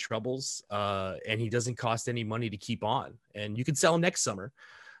injury troubles, and he doesn't cost any money to keep on, and you can sell him next summer,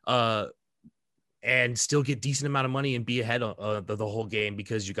 and still get decent amount of money and be ahead of the whole game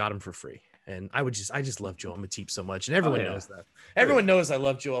because you got him for free. And I just love Joel Matip so much, and everyone knows that. Everyone knows I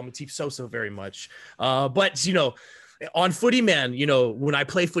love Joel Matip so very much. But on Footy Man, when I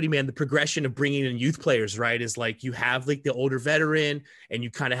play Footy Man, the progression of bringing in youth players, right, is like you have like the older veteran and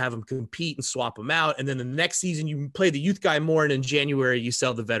you kind of have them compete and swap them out. And then the next season you play the youth guy more. And in January you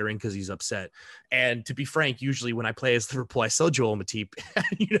sell the veteran because he's upset. And to be frank, usually when I play as Liverpool, I sell Joel Matip,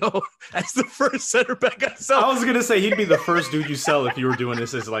 as the first center back I sell. I was going to say he'd be the first dude you sell if you were doing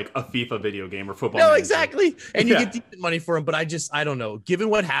this as like a FIFA video game or football. No, manager. Exactly. And you get decent money for him. But I don't know. Given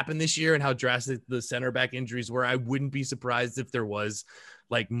what happened this year and how drastic the center back injuries were, I wouldn't be surprised if there was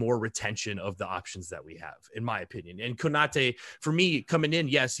like more retention of the options that we have, in my opinion. And Konate, for me, coming in,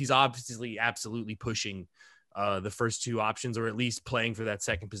 yes, he's obviously absolutely pushing the first 2 options, or at least playing for that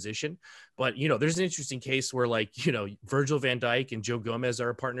second position. But, there's an interesting case where Virgil van Dijk and Joe Gomez are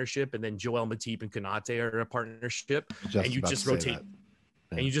a partnership, and then Joel Matip and Konate are a partnership. And you just rotate.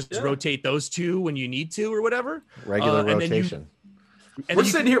 Yeah. And you just rotate those 2 when you need to or whatever. Regular rotation.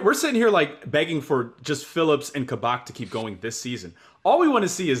 We're sitting here like begging for just Phillips and Kabak to keep going this season. All we want to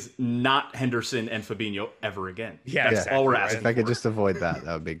see is not Henderson and Fabinho ever again. Yeah, that's all we're asking. If I could just avoid that,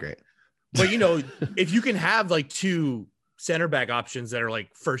 that would be great. But if you can have like two center back options that are like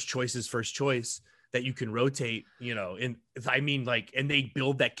first choice that you can rotate, and they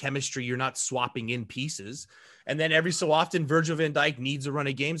build that chemistry, you're not swapping in pieces. And then every so often Virgil van Dijk needs a run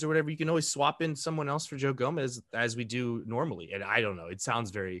of games or whatever, you can always swap in someone else for Joe Gomez as we do normally. And I don't know, it sounds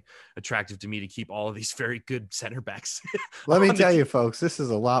very attractive to me to keep all of these very good center backs. Let me tell you, folks, this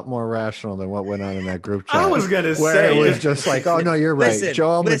is a lot more rational than what went on in that group chat. I was going to say. Where it was just like, oh, no, you're right.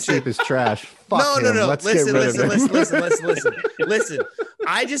 Joel Matip is trash. Fuck him. Let's get rid of him. Listen.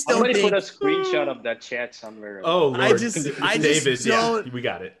 I just don't Somebody think. put a screenshot of that chat somewhere. Oh, Lord. David, yeah, we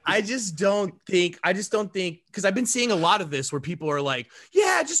got it. I just don't think, because I've been seeing a lot of this where people are like,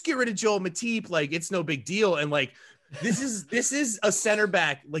 yeah, just get rid of Joel Matip. Like, it's no big deal. And like, this is a center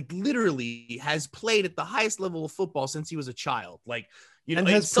back, like literally has played at the highest level of football since he was a child. Like, and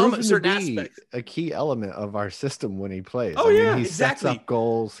has proven to be a key element of our system when he plays. Oh, yeah, he sets up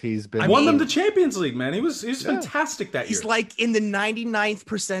goals. He's been won them the Champions League, man. He was fantastic that year. He's like in the 99th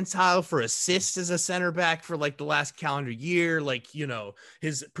percentile for assists as a center back for like the last calendar year. Like,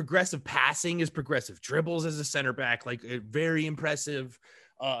 his progressive passing, his progressive dribbles as a center back, like very impressive.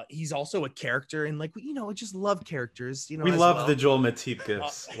 He's also a character, and like, I just love characters. We love the Joel Matip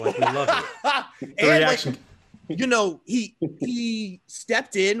gifts. Like, we love it. The reaction. He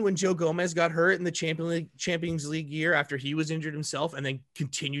stepped in when Joe Gomez got hurt in the Champions League year after he was injured himself, and then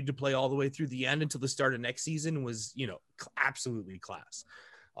continued to play all the way through the end until the start of next season. Was absolutely class.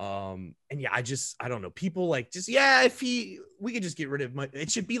 And yeah, I don't know. People like we could just get rid of him.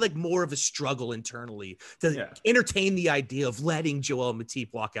 It should be like more of a struggle internally to entertain the idea of letting Joel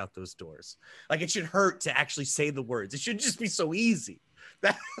Matip walk out those doors. Like, it should hurt to actually say the words. It should just be so easy.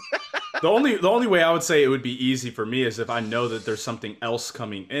 The only way I would say it would be easy for me is if I know that there's something else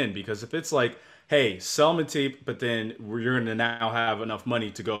coming in, because if it's like, hey, sell Matip, but then you're going to now have enough money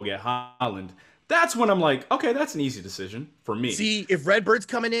to go get Haaland, that's when I'm like, okay, that's an easy decision for me. See, if Redbird's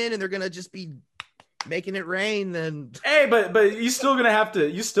coming in and they're going to just be making it rain, then hey, but you're still gonna have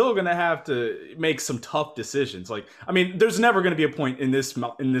to make some tough decisions. Like, I mean, there's never going to be a point in this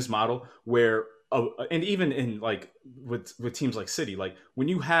model where and even in like with teams like City, like when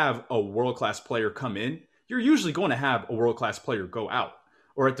you have a world-class player come in, you're usually going to have a world-class player go out,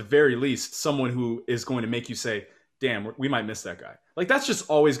 or at the very least, someone who is going to make you say, damn, we might miss that guy. Like, that's just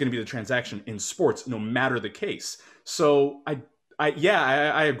always going to be the transaction in sports, no matter the case. So I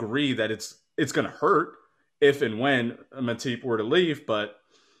agree that it's going to hurt if and when Matip were to leave, but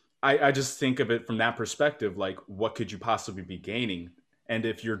I just think of it from that perspective, like, what could you possibly be gaining? And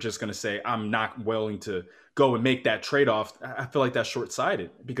if you're just going to say, I'm not willing to go and make that trade-off, I feel like that's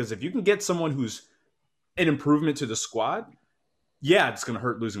short-sighted. Because if you can get someone who's an improvement to the squad, yeah, it's going to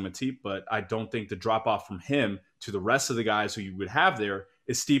hurt losing Matip, but I don't think the drop-off from him to the rest of the guys who you would have there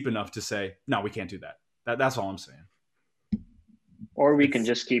is steep enough to say, no, we can't do that. That's all I'm saying. Or we can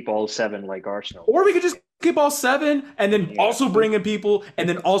just keep all 7 like Arsenal. Or we could just keep all 7 and then also bring in people and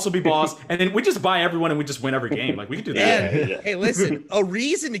then also be boss. And then we just buy everyone and we just win every game. Like, we could do that. Hey, listen, a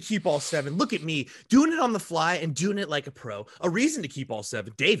reason to keep all 7. Look at me doing it on the fly and doing it like a pro. A reason to keep all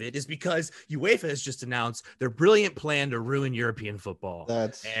 7, David, is because UEFA has just announced their brilliant plan to ruin European football.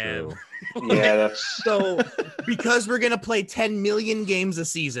 That's true. Yeah, that's so because we're going to play 10 million games a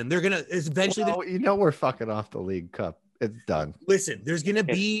season, they're going to eventually. We're fucking off the League Cup. It's done. Listen, there's going to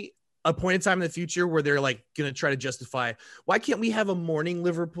be a point in time in the future where they're like going to try to justify, why can't we have a morning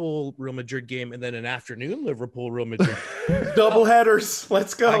Liverpool Real Madrid game and then an afternoon Liverpool Real Madrid double headers?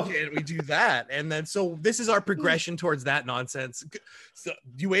 Let's go. Why can't we do that? And then so this is our progression towards that nonsense. So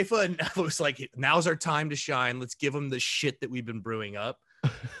UEFA was like, now's our time to shine. Let's give them the shit that we've been brewing up.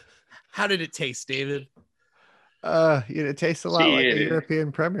 How did it taste, David? It tastes a lot like the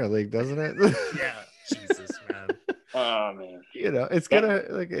European Premier League, doesn't it? Yeah, Jesus, man. Oh man, it's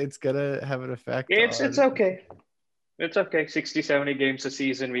gonna have an effect. It's okay. It's okay. 60, 70 games a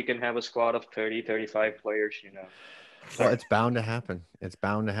season. We can have a squad of 30, 35 players, Well, it's bound to happen. It's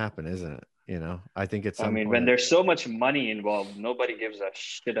bound to happen, isn't it? I think it's. When there's so much money involved, nobody gives a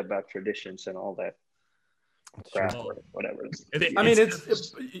shit about traditions and all that crap or whatever.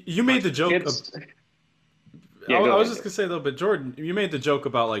 You made the joke. I was just gonna say though, but Jordan, you made the joke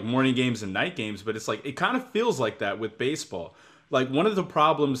about like morning games and night games, but it's like it kind of feels like that with baseball. Like, one of the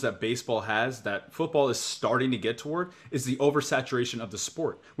problems that baseball has that football is starting to get toward is the oversaturation of the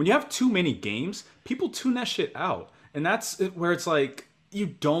sport. When you have too many games, people tune that shit out, and that's where it's like you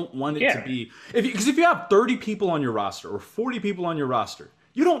don't want it to be. Because if you have 30 people on your roster or 40 people on your roster,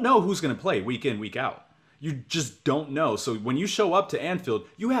 you don't know who's going to play week in, week out. You just don't know. So when you show up to Anfield,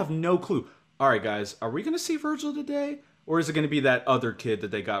 you have no clue. All right, guys, are we going to see Virgil today? or is it going to be that other kid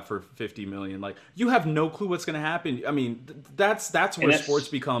that they got for 50 million? Like, you have no clue what's going to happen. I mean, that's where sports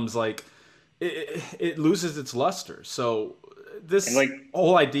becomes like it loses its luster. So this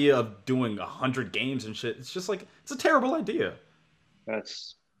whole idea of doing 100 games and shit, it's just like, it's a terrible idea.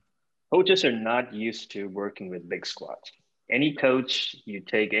 Coaches are not used to working with big squads. Any coach you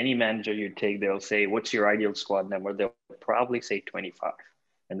take, any manager you take, they'll say, what's your ideal squad number? They'll probably say 25.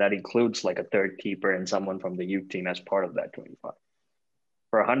 And that includes like a third keeper and someone from the youth team as part of that 25.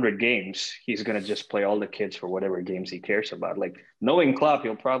 For 100 games, he's going to just play all the kids for whatever games he cares about. Like, knowing Klopp,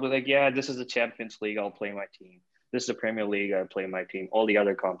 he'll probably like, yeah, this is the Champions League, I'll play my team. This is the Premier League, I'll play my team. All the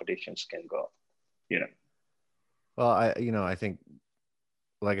other competitions can go, Well, I think,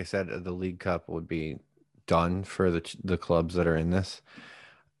 like I said, the League Cup would be done for the clubs that are in this.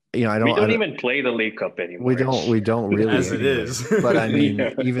 We don't even play the League Cup anymore. We don't really, as it is. But I mean,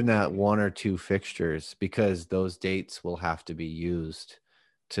 even that one or two fixtures, because those dates will have to be used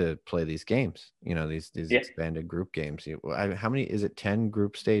to play these games. These expanded group games. How many is it? 10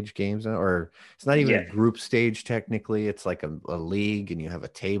 group stage games, or it's not even a group stage technically. It's like a league, and you have a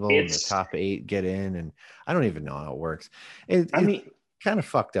table, and the top 8 get in, and I don't even know how it works. It's kind of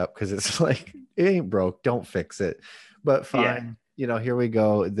fucked up because it's like, it ain't broke, don't fix it. But fine. Here we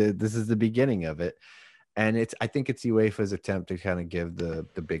go. This is the beginning of it. And I think it's UEFA's attempt to kind of give the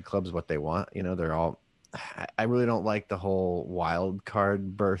big clubs what they want. They're all, I really don't like the whole wild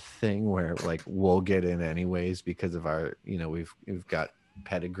card berth thing where like we'll get in anyways because of our, we've got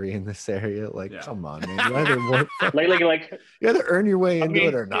pedigree in this area. Like, come on, man. You either earn your way into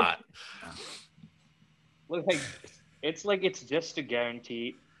it or not. It's just to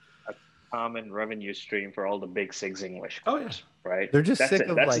guarantee a common revenue stream for all the big 6 English clubs, right? They're just sick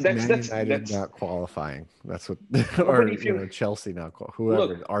of Man United not qualifying. That's what, or Chelsea not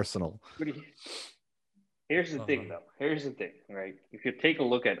qualifying. Arsenal. Here's the thing, though. Here's the thing, right? If you take a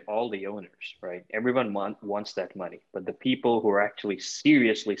look at all the owners, right? Everyone wants that money, but the people who are actually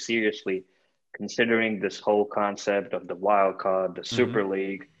seriously considering this whole concept of the wild card, the Super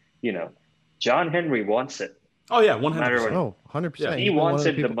League, John Henry wants it. Oh yeah, 100%. Oh, 100%. He wants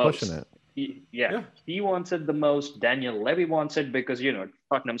it the most. He wants it the most. Daniel Levy wants it because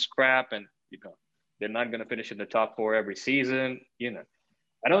Tottenham's crap, and they're not going to finish in the top 4 every season.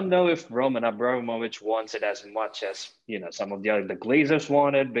 I don't know if Roman Abramovich wants it as much as some of the Glazers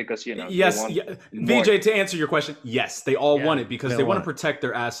want it because VJ, to answer your question, yes, they all want it because they want to protect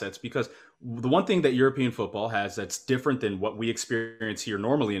their assets. Because the one thing that European football has that's different than what we experience here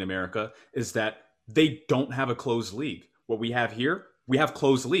normally in America is that they don't have a closed league. What we have here, we have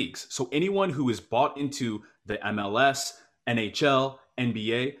closed leagues. So anyone who is bought into the MLS, NHL,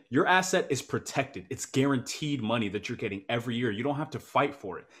 NBA, your asset is protected. It's guaranteed money that you're getting every year. You don't have to fight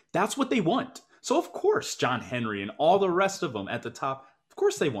for it. That's what they want. So of course, John Henry and all the rest of them at the top, of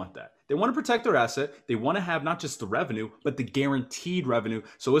course they want that. They want to protect their asset. They want to have not just the revenue, but the guaranteed revenue.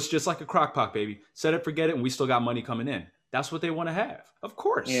 So it's just like a crock pot, baby. Set it, forget it, and we still got money coming in. That's what they want to have. Of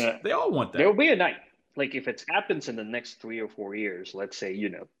course. Yeah. They all want that. There will be a night. Like if it happens in the next 3 or 4 years, let's say,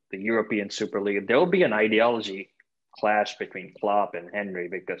 the European Super League, there will be an ideology clash between Klopp and Henry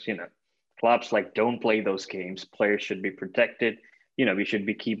because, Klopp's like, don't play those games. Players should be protected. We should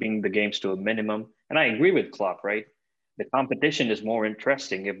be keeping the games to a minimum. And I agree with Klopp, right? The competition is more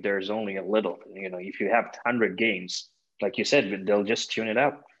interesting if there's only a little. If you have 100 games, like you said, they'll just tune it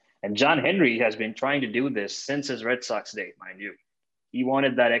out. And John Henry has been trying to do this since his Red Sox day, mind you. He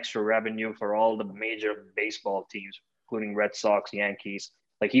wanted that extra revenue for all the major baseball teams, including Red Sox, Yankees.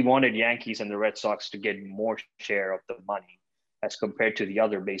 Like he wanted Yankees and the Red Sox to get more share of the money as compared to the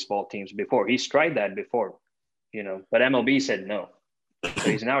other baseball teams before. He's tried that before, but MLB said no.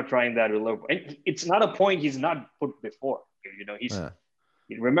 So he's now trying that with Liverpool. And it's not a point he's not put before.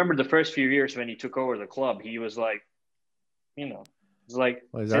 Remember the first few years when he took over the club, he was like, it's like,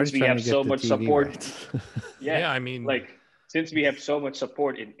 since we have so much support. Since we have so much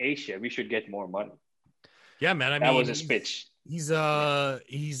support in Asia, we should get more money. Yeah, man. That was his pitch. He's a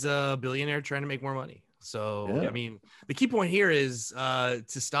billionaire trying to make more money. So, I mean, the key point here is to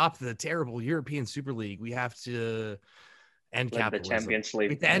stop the terrible European Super League. We have to end capitalism. The Champions League.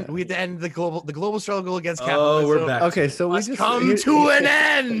 We have to end the global struggle against capitalism. Oh, we're back. Okay, so we just come to an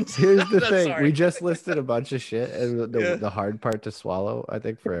end. Here's the thing: we just listed a bunch of shit, and the hard part to swallow, I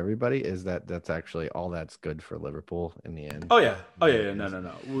think, for everybody is that that's actually all that's good for Liverpool in the end. Oh yeah.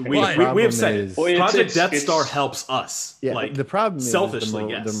 No. We have said Project Death Star helps us. Yeah, like, the problem is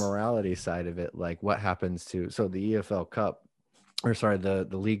selfishly, the morality side of it. Like, what happens to the EFL Cup, the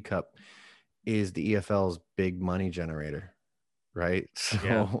League Cup, is the EFL's big money generator. right? So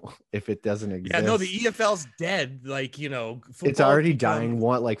Yeah. if it doesn't exist, Yeah, no, the EFL's dead. Like, you know, it's football already become- dying.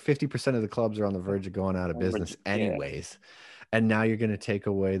 Like 50% of the clubs are on the verge of going out of business anyways. And now you're going to take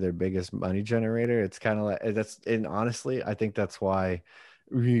away their biggest money generator. It's kind of like and honestly, I think that's why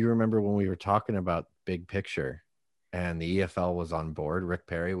you remember when we were talking about big picture and the EFL was on board. Rick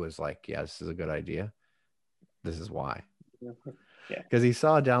Perry was like, yeah, this is a good idea. This is why. Yeah. Because he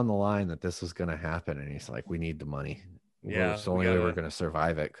saw down the line that this was going to happen. And he's like, we need the money. Yeah, It's the only way we're going to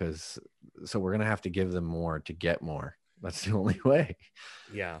survive it. So we're going to have to give them more to get more. That's the only way.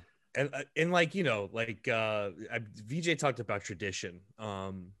 Yeah. And like, you know, like VJ talked about tradition.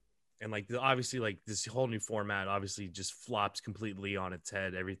 And like obviously like this whole new format obviously just flops completely on its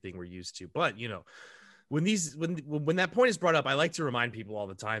head, everything we're used to. But you know, when that point is brought up, I like to remind people all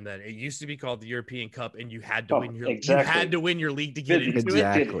the time that it used to be called the European Cup, and you had to win your you had to win your league to get into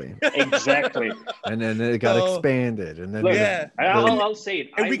Exactly. it. Exactly. And then it got expanded, and then Look, yeah, I'll say it.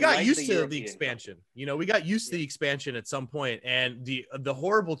 and we got like used to European the Cup. expansion. You know, we got used to the expansion at some point, and the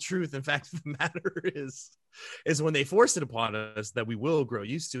horrible truth, in fact, of the matter is when they force it upon us that we will grow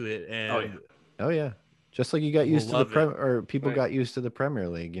used to it. And oh yeah. Just like you got used to the people Right. got used to the Premier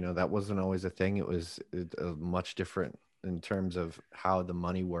League. You know, that wasn't always a thing. It was much different in terms of how the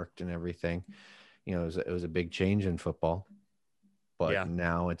money worked and everything. You know, it was a big change in football. But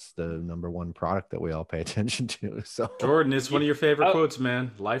now it's the number one product that we all pay attention to. So Jordan, it's one of your favorite quotes,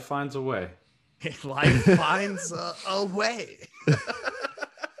 man. Life finds a way. Life finds a way.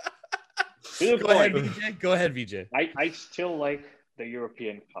 Go ahead, VJ. I still like the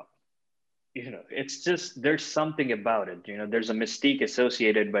European Cup. You know, it's just there's something about it. You know, there's a mystique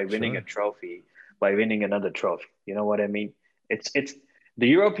associated by winning a trophy, by winning another trophy. You know what I mean? It's the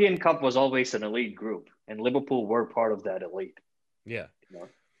European Cup was always an elite group, and Liverpool were part of that elite. Yeah, you know?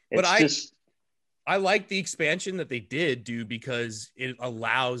 But I like the expansion that they did do because it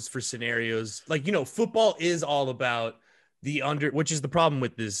allows for scenarios like, you know, football is all about which is the problem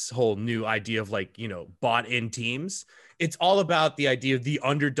with this whole new idea of like, you know, bought in teams. It's all about the idea of the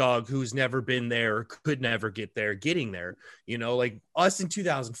underdog who's never been there or could never get there, getting there. You know, like us in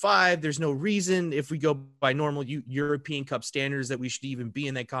 2005, there's no reason if we go by normal European Cup standards that we should even be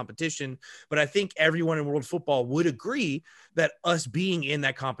in that competition. But I think everyone in world football would agree that us being in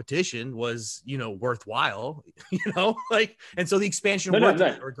that competition was, you know, worthwhile, you know, like, and so the expansion worked in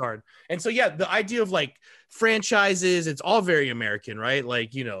that regard. And so, yeah, the idea of like franchises, it's all very American, right?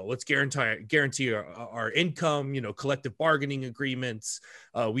 Like, you know, let's guarantee our income, you know, collective bargaining agreements.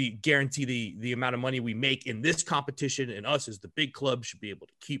 We guarantee the amount of money we make in this competition, and us as the big club should be able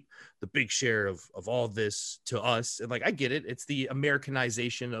to keep the big share of all this to us. And like, I get it. It's the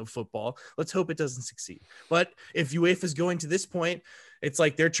Americanization of football. Let's hope it doesn't succeed. But if UEFA is going to this point, it's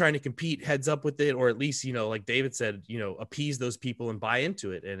like they're trying to compete heads up with it, or at least, you know, like David said, you know, appease those people and buy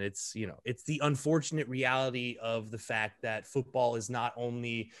into it. And it's, you know, it's the unfortunate reality of the fact that football is not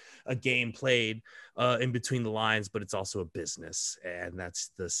only a game played in between the lines, but it's also a business. And that's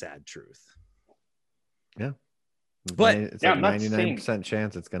the sad truth. Yeah. But it's like 99%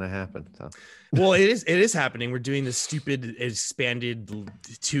 chance it's going to happen. So. Well, it is happening. We're doing this stupid expanded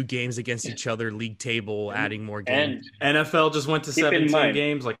 2 games against each other league table, adding more games. And NFL just went to 17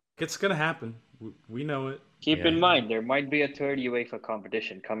 games. Like, it's going to happen. We know it. Keep in mind, there might be a third UEFA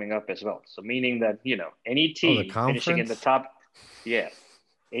competition coming up as well. So meaning that, you know, any team finishing in the top,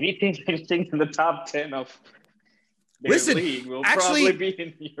 any team finishing in the top 10 of their league will probably be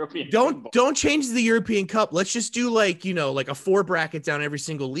in the European Don't change the European Cup. Let's just do like, you know, like a 4 bracket down every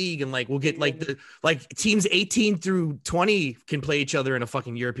single league, and like we'll get like teams 18 through 20 can play each other in a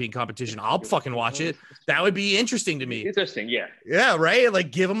fucking European competition. I'll fucking watch it. That would be interesting to me. Interesting, yeah. Yeah, right?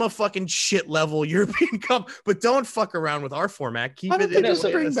 Like give them a fucking shit level European Cup, but don't fuck around with our format. Keep it in. Just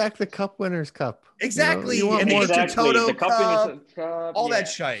bring back the Cup Winners' Cup. Exactly. You know, and the Intertoto Cup, all that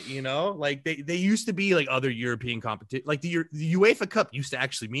shit, you know? Like they used to be like other European competition. Like the UEFA Cup used to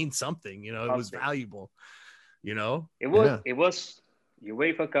actually mean something, you know, it was valuable, you know? It was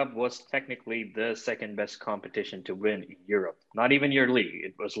UEFA Cup was technically the second best competition to win in Europe. Not even your league.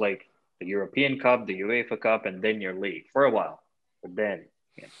 It was like the European Cup, the UEFA Cup, and then your league for a while. But then,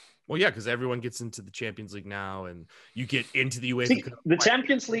 well, yeah, because everyone gets into the Champions League now, and you get into the UEFA Cup. The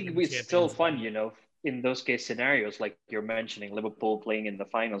Champions League is still fun, you know, in those case scenarios, like you're mentioning, Liverpool playing in the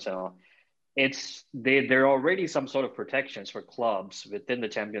finals and all. There are already some sort of protections for clubs within the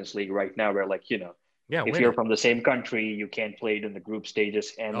Champions League right now, where like, you know, if you're from the same country, you can't play it in the group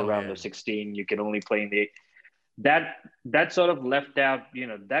stages and the round of 16. You can only play in the that sort of left out, you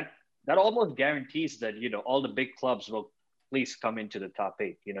know, that almost guarantees that, you know, all the big clubs will at least come into the top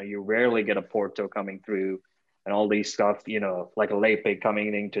 8. You know, you rarely get a Porto coming through, and all these stuff, like a Lepe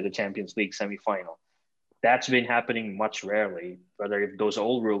coming into the Champions League semifinal. That's been happening much rarely. Whether if those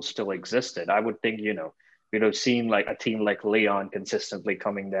old rules still existed, I would think, we'd have seen like a team like Leon consistently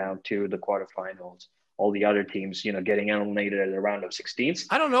coming down to the quarterfinals. All the other teams, getting eliminated at the round of 16s.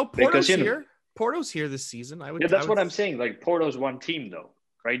 I don't know. Porto's here. Porto's here this season. That's what I'm saying. Like Porto's one team though,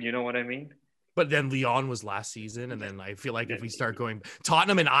 right? You know what I mean? But then Lyon was last season, and then I feel like if we start going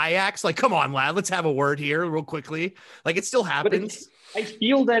Tottenham and Ajax, like, come on, lad, let's have a word here real quickly. Like, it still happens. I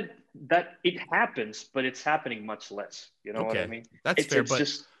feel that it happens, but it's happening much less. You know what I mean? That's fair, but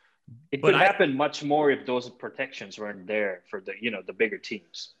it could happen much more if those protections weren't there for the bigger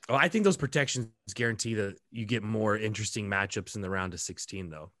teams. Oh, I think those protections guarantee that you get more interesting matchups in the round of 16,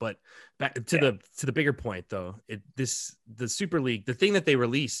 though. But back to the bigger point, though, the Super League, the thing that they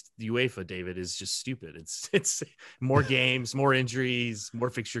released, the UEFA, David, is just stupid. It's more games, more injuries, more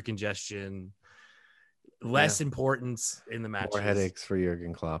fixture congestion, less importance in the matches. More headaches for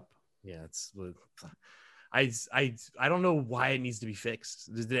Jurgen Klopp. Yeah, I don't know why it needs to be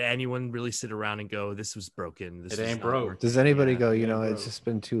fixed. Did anyone really sit around and go, this was broken? This ain't broke. Does anybody go, it's just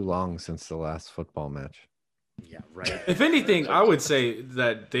been too long since the last football match? Yeah, right. If anything, I would say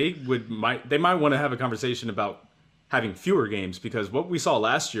that they might want to have a conversation about having fewer games, because what we saw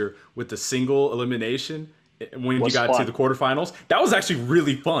last year with the single elimination when you got to the quarterfinals, that was actually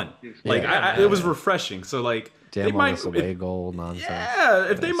really fun. Like it was refreshing. So like, damn on this away goal nonsense. Yeah,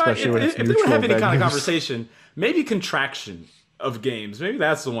 if they want to have any kind of conversation, maybe contraction of games. Maybe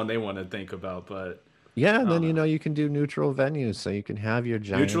that's the one they want to think about. But yeah, and then you can do neutral venues, so you can have your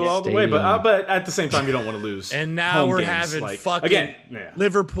giant neutral all the way. But at the same time, you don't want to lose. And now we're having fucking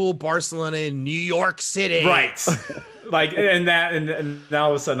Liverpool, Barcelona, and New York City. Right. Like and now all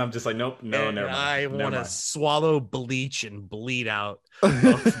of a sudden I'm just like, nope, never mind. I want to swallow bleach and bleed out of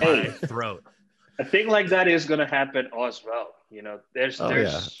my throat. A thing like that is going to happen as well.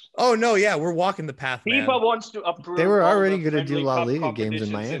 We're walking the path. FIFA wants to approve. They were already going to do La Liga games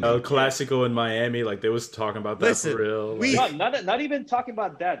in Miami. El Clasico in Miami, like they was talking about that for real. Not even talking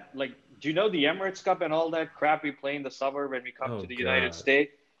about that. Like, do you know the Emirates Cup and all that crap we play in the summer when we come to the United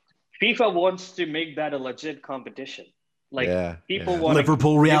States? FIFA wants to make that a legit competition. Like people want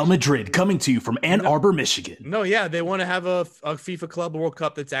Liverpool, Real Madrid coming to you from Ann Arbor, Michigan. No, yeah, they want to have a FIFA Club World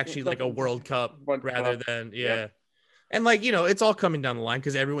Cup that's actually like a World Cup rather than And it's all coming down the line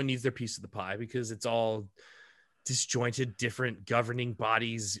because everyone needs their piece of the pie, because it's all disjointed, different governing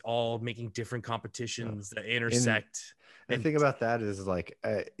bodies, all making different competitions that intersect. The thing about that is like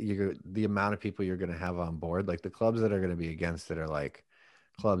the amount of people you're going to have on board, like the clubs that are going to be against it are like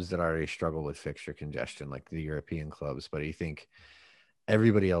clubs that already struggle with fixture congestion, like the European clubs. But you think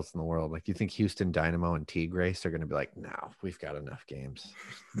everybody else in the world, like, do you think Houston Dynamo and Tigres are going to be like, no, we've got enough games?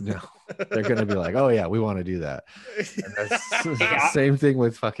 No, they're going to be like, oh yeah, we want to do that. And that's the same thing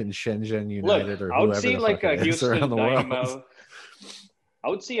with fucking Shenzhen United or whoever. I would see like a Houston Dynamo. World. I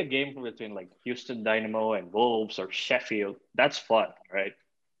would see a game between like Houston Dynamo and Wolves or Sheffield. That's fun, right?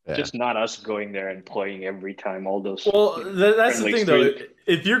 Yeah. Just not us going there and playing every time all those. Well, that's the thing, though.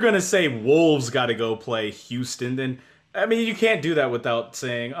 If you're going to say Wolves got to go play Houston, then, I mean, you can't do that without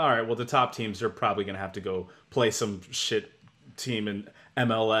saying, all right, well, the top teams are probably going to have to go play some shit team in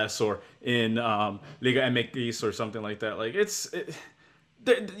MLS or in Liga MX or something like that. Like,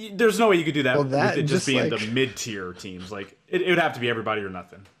 there's no way you could do that, with it just being the mid-tier teams. Like, it would have to be everybody or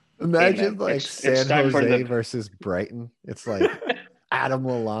nothing. Imagine, San Jose versus Brighton. It's like Adam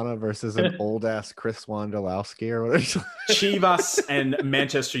Lallana versus an old-ass Chris Wondolowski or whatever. Chivas and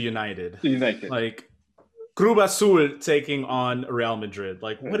Manchester United. Like, Club Azul taking on Real Madrid.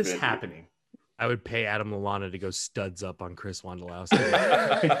 Like, what is happening? I would pay Adam Lallana to go studs up on Chris Wondolowski.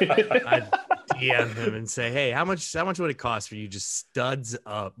 I'd DM him and say, hey, how much would it cost for you just studs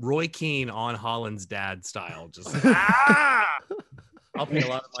up? Roy Keane on Holland's dad style. Just, I'll pay a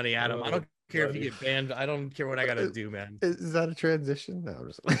lot of money, Adam. I don't care if you get banned. I don't care what I got to do, man. Is that a transition? No,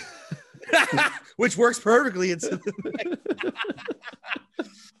 which works perfectly. It's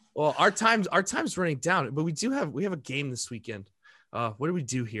well, our time's running down, but we have a game this weekend. What do we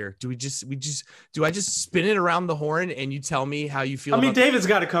do here? Do I just spin it around the horn and you tell me how you feel? I mean, David's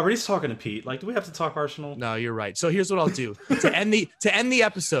got it covered. He's talking to Pete. Like, do we have to talk Arsenal? No, you're right. So here's what I'll do to end the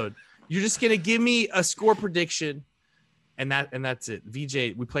episode. You're just gonna give me a score prediction, and that's it.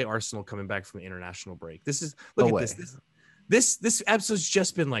 VJ, we play Arsenal coming back from the international break. This episode's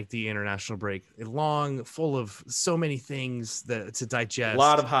just been like the international break, long, full of so many things to digest. A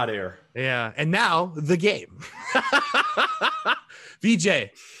lot of hot air. Yeah, and now the game. VJ,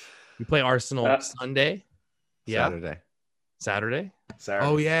 we play Arsenal Sunday. Yeah, Saturday.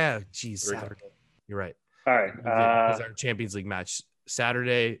 Oh yeah, geez, Saturday. You're right. All right. Is our Champions League match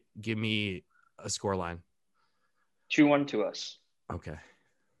Saturday. Give me a score line. 2-1 to us. Okay.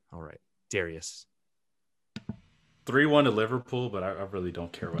 All right. Darius. 3-1 to Liverpool, but I really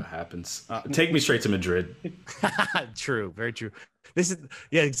don't care what happens. Take me straight to Madrid. True. Very true.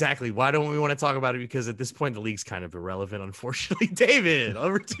 Exactly. Why don't we want to talk about it? Because at this point, the league's kind of irrelevant, unfortunately. David,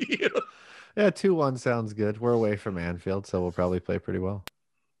 over to you. Yeah, 2-1 sounds good. We're away from Anfield, so we'll probably play pretty well.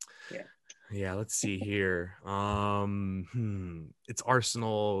 Yeah, let's see here. It's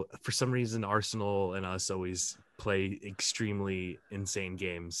Arsenal. For some reason, Arsenal and us always play extremely insane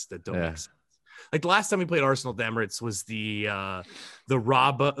games that don't make sense. Like the last time we played Arsenal at the Emirates was the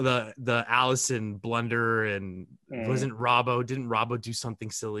Allison blunder, and didn't Robbo do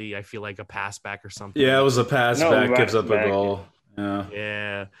something silly? I feel like a pass back or something. Yeah, it was a pass back, gives up a goal.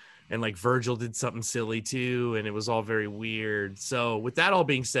 Yeah. And like Virgil did something silly too, and it was all very weird. So with that all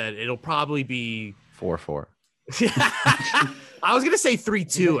being said, it'll probably be 4-4. I was gonna say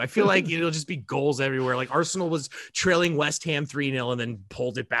 3-2. I feel like it'll just be goals everywhere. Like Arsenal was trailing West Ham 3-0 and then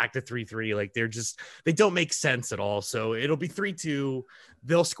pulled it back to 3-3. Like they don't make sense at all. So it'll be 3-2.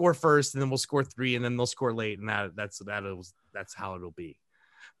 They'll score first, and then we'll score 3, and then they'll score late, and that's how it'll be.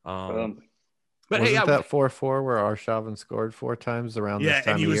 But wasn't that 4-4 where Arshavin scored 4 times around this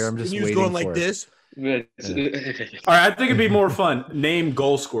time of year? I'm just waiting going for like it. this. All right, I think it'd be more fun. Name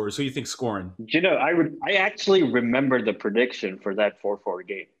goal scorers. Who you think scoring? I actually remember the prediction for that 4-4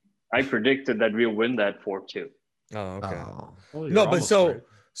 game. I predicted that we'll win that 4-2. Oh, okay. Oh. No, but so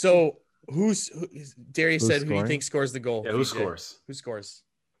Darius said scoring? who you think scores the goal? Yeah, who scores? Who scores?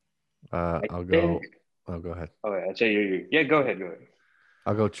 I'll go. Oh, go ahead. Oh, I'll tell you. Yeah, go ahead.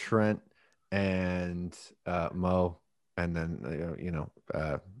 I'll go Trent and Mo, and then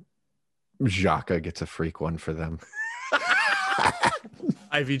Xhaka gets a freak one for them.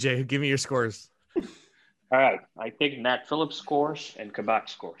 IVJ, give me your scores. All right, I think Nat Phillips scores and Kabak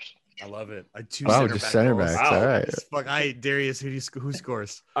scores. I love it. Center backs. Wow. All right. Fuck, Darius, who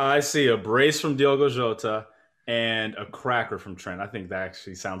scores? I see a brace from Diogo Jota and a cracker from Trent. I think that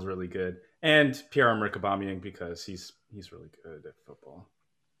actually sounds really good. And Pierre-Emerick Aubameyang, because he's really good at football.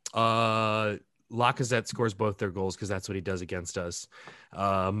 Lacazette scores both their goals because that's what he does against us.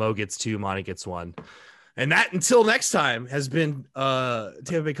 Mo gets 2, Monty gets 1. And that, until next time, has been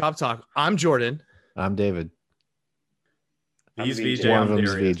Tampa Bay Cop Talk. I'm Jordan. I'm David. He's VJ. VJ. One of I'm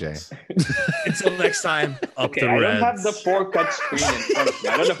them's Darius. VJ. Until next time, up Okay, the I Reds. don't have the 4-cut screen in front of me.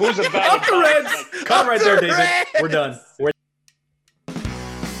 I don't know who's about. Up the Reds. Come right there, David. We're done.